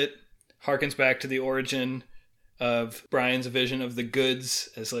pleased with it. Harkens back to the origin of Brian's vision of the goods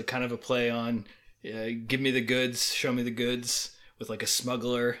as like kind of a play on give me the goods, show me the goods, with like a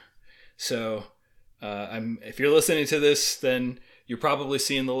smuggler. So if you're listening to this, then you're probably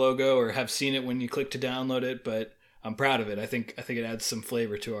seeing the logo or have seen it when you click to download it, but I'm proud of it. I think it adds some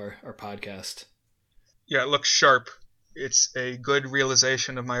flavor to our podcast. Yeah, it looks sharp. it's a good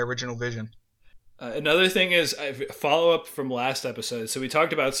realization of my original vision. Another thing is a follow up from last episode. So we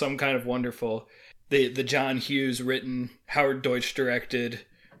talked about Some Kind of Wonderful, the John Hughes written, Howard Deutsch directed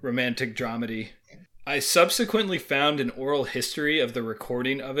romantic dramedy. I subsequently found an oral history of the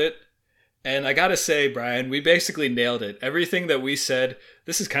recording of it. And I gotta say, Brian, we basically nailed it. Everything that we said,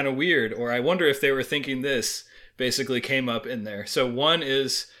 this is kind of weird, or I wonder if they were thinking this, basically came up in there. So one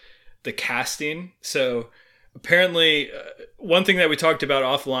is the casting. So apparently, one thing that we talked about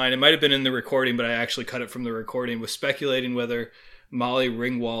offline, it might have been in the recording, but I actually cut it from the recording, was speculating whether Molly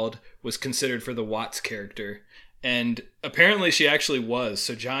Ringwald was considered for the Watts character. And apparently she actually was.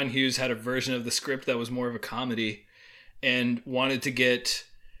 So John Hughes had a version of the script that was more of a comedy and wanted to get,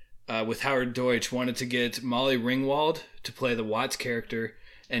 with Howard Deutsch, wanted to get Molly Ringwald to play the Watts character.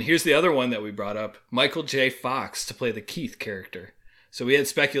 And here's the other one that we brought up, Michael J. Fox to play the Keith character. So we had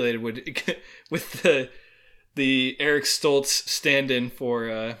speculated with the Eric Stoltz stand-in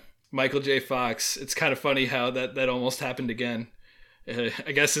for Michael J. Fox. It's kind of funny how that almost happened again.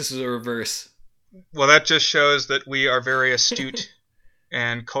 I guess this is a reverse. Well, that just shows that we are very astute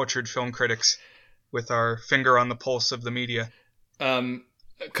and cultured film critics with our finger on the pulse of the media. A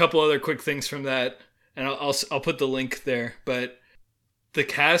couple other quick things from that, and I'll put the link there. But the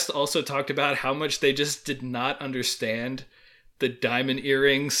cast also talked about how much they just did not understand the diamond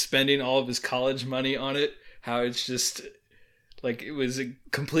earrings, spending all of his college money on it. How it's just like it was a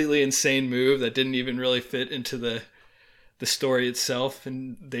completely insane move that didn't even really fit into the story itself,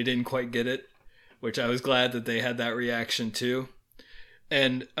 and they didn't quite get it. Which I was glad that they had that reaction too.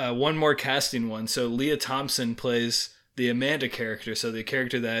 And one more casting one. So Leah Thompson plays the Amanda character, so the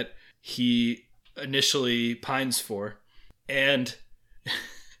character that he initially pines for. And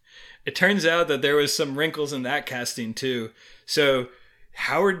it turns out that there was some wrinkles in that casting too. So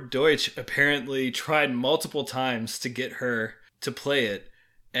Howard Deutsch apparently tried multiple times to get her to play it.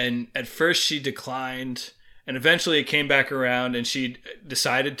 And at first she declined, and eventually it came back around and she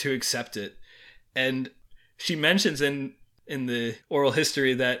decided to accept it. And she mentions in the oral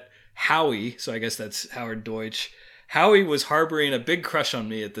history that Howie, so I guess that's Howard Deutsch, Howie was harboring a big crush on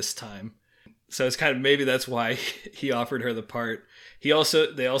me at this time. So it's kind of, maybe that's why he offered her the part. They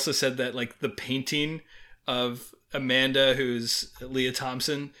also said that like the painting of Amanda, who's Leah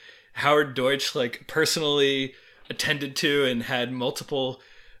Thompson, Howard Deutsch like personally attended to and had multiple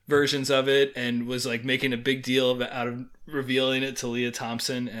versions of it and was like making a big deal out of revealing it to Leah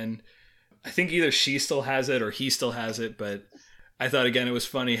Thompson. And I think either she still has it or he still has it, but I thought again it was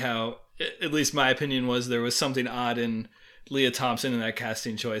funny how, at least my opinion was, there was something odd in Leah Thompson in that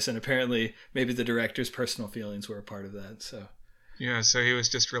casting choice, and apparently maybe the director's personal feelings were a part of that. So yeah, so he was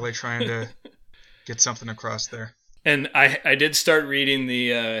just really trying to get something across there. And I did start reading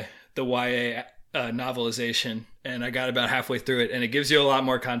the YA novelization, and I got about halfway through it, and it gives you a lot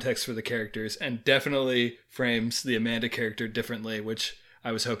more context for the characters and definitely frames the Amanda character differently, which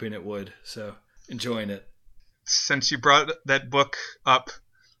I was hoping it would. So enjoying it. Since you brought that book up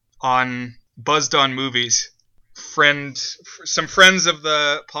on Buzzed on Movies, some friends of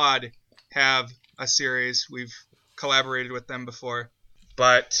the pod have a series. We've collaborated with them before,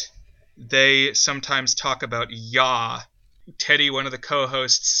 but they sometimes talk about yaw. Teddy, one of the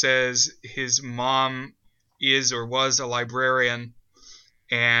co-hosts, says his mom is or was a librarian,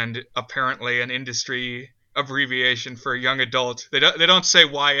 and apparently an industry abbreviation for young adult. They don't say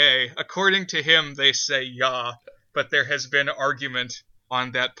YA. According to him, they say yaw, but there has been argument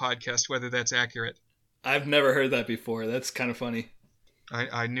on that podcast whether that's accurate. I've never heard that before. That's kind of funny.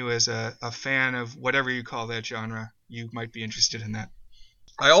 I knew as a fan of whatever you call that genre, you might be interested in that.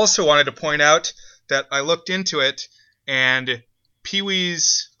 I also wanted to point out that I looked into it, and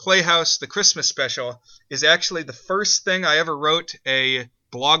Pee-wee's Playhouse, the Christmas special, is actually the first thing I ever wrote a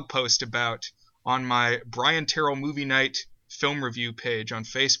blog post about on my Brian Terrell Movie Night film review page on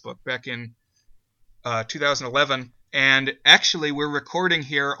Facebook back in 2011. And actually, we're recording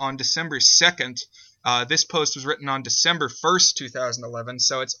here on December 2nd. This post was written on December 1st, 2011,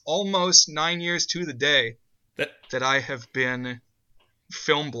 so it's almost 9 years to the day that I have been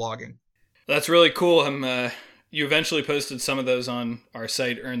film blogging. That's really cool. You eventually posted some of those on our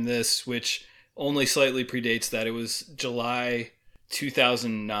site, Earn This, which only slightly predates that. It was July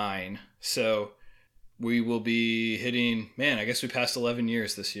 2009. So we will be hitting, I guess we passed 11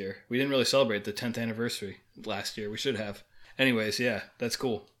 years this year. We didn't really celebrate the 10th anniversary last year. We should have. Anyways, yeah, that's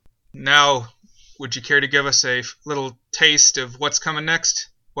cool. Now, would you care to give us a little taste of what's coming next?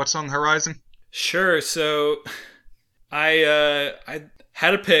 What's on the horizon? Sure. So I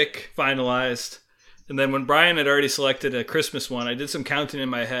had a pick finalized, and then when Brian had already selected a Christmas one, I did some counting in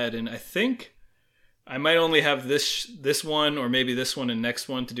my head, and I think I might only have this one or maybe this one and next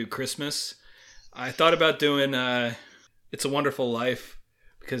one to do Christmas. I thought about doing It's a Wonderful Life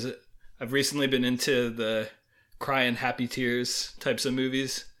because I've recently been into the crying happy tears types of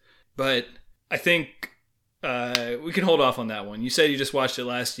movies. But I think we can hold off on that one. You said you just watched it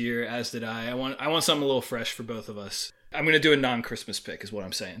last year, as did I. I want something a little fresh for both of us. I'm going to do a non-Christmas pick is what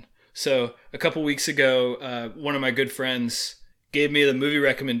I'm saying. So a couple weeks ago, one of my good friends gave me the movie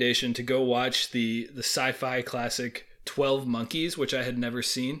recommendation to go watch the sci-fi classic 12 Monkeys, which I had never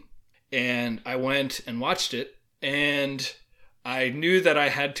seen. And I went and watched it, and I knew that I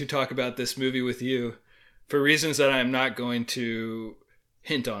had to talk about this movie with you for reasons that I'm not going to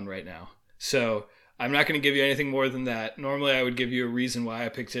hint on right now. So I'm not going to give you anything more than that. Normally I would give you a reason why I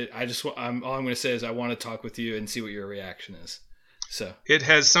picked it. All I'm going to say is I want to talk with you and see what your reaction is. So it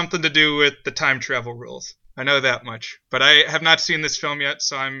has something to do with the time travel rules. I know that much. But I have not seen this film yet,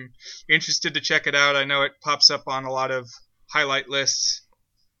 so I'm interested to check it out. I know it pops up on a lot of highlight lists,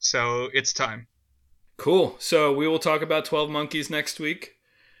 so it's time. Cool. So we will talk about 12 Monkeys next week.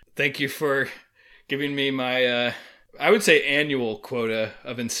 Thank you for giving me my, I would say annual quota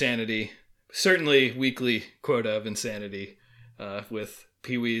of insanity. Certainly weekly quota of insanity with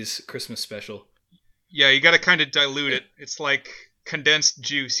Pee-wee's Christmas special. Yeah, you got to kind of dilute it. It's like condensed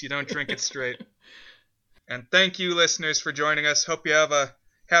juice. You don't drink it straight. And thank you, listeners, for joining us. Hope you have a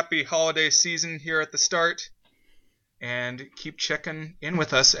happy holiday season here at the start. And keep checking in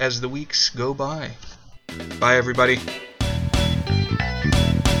with us as the weeks go by. Bye, everybody.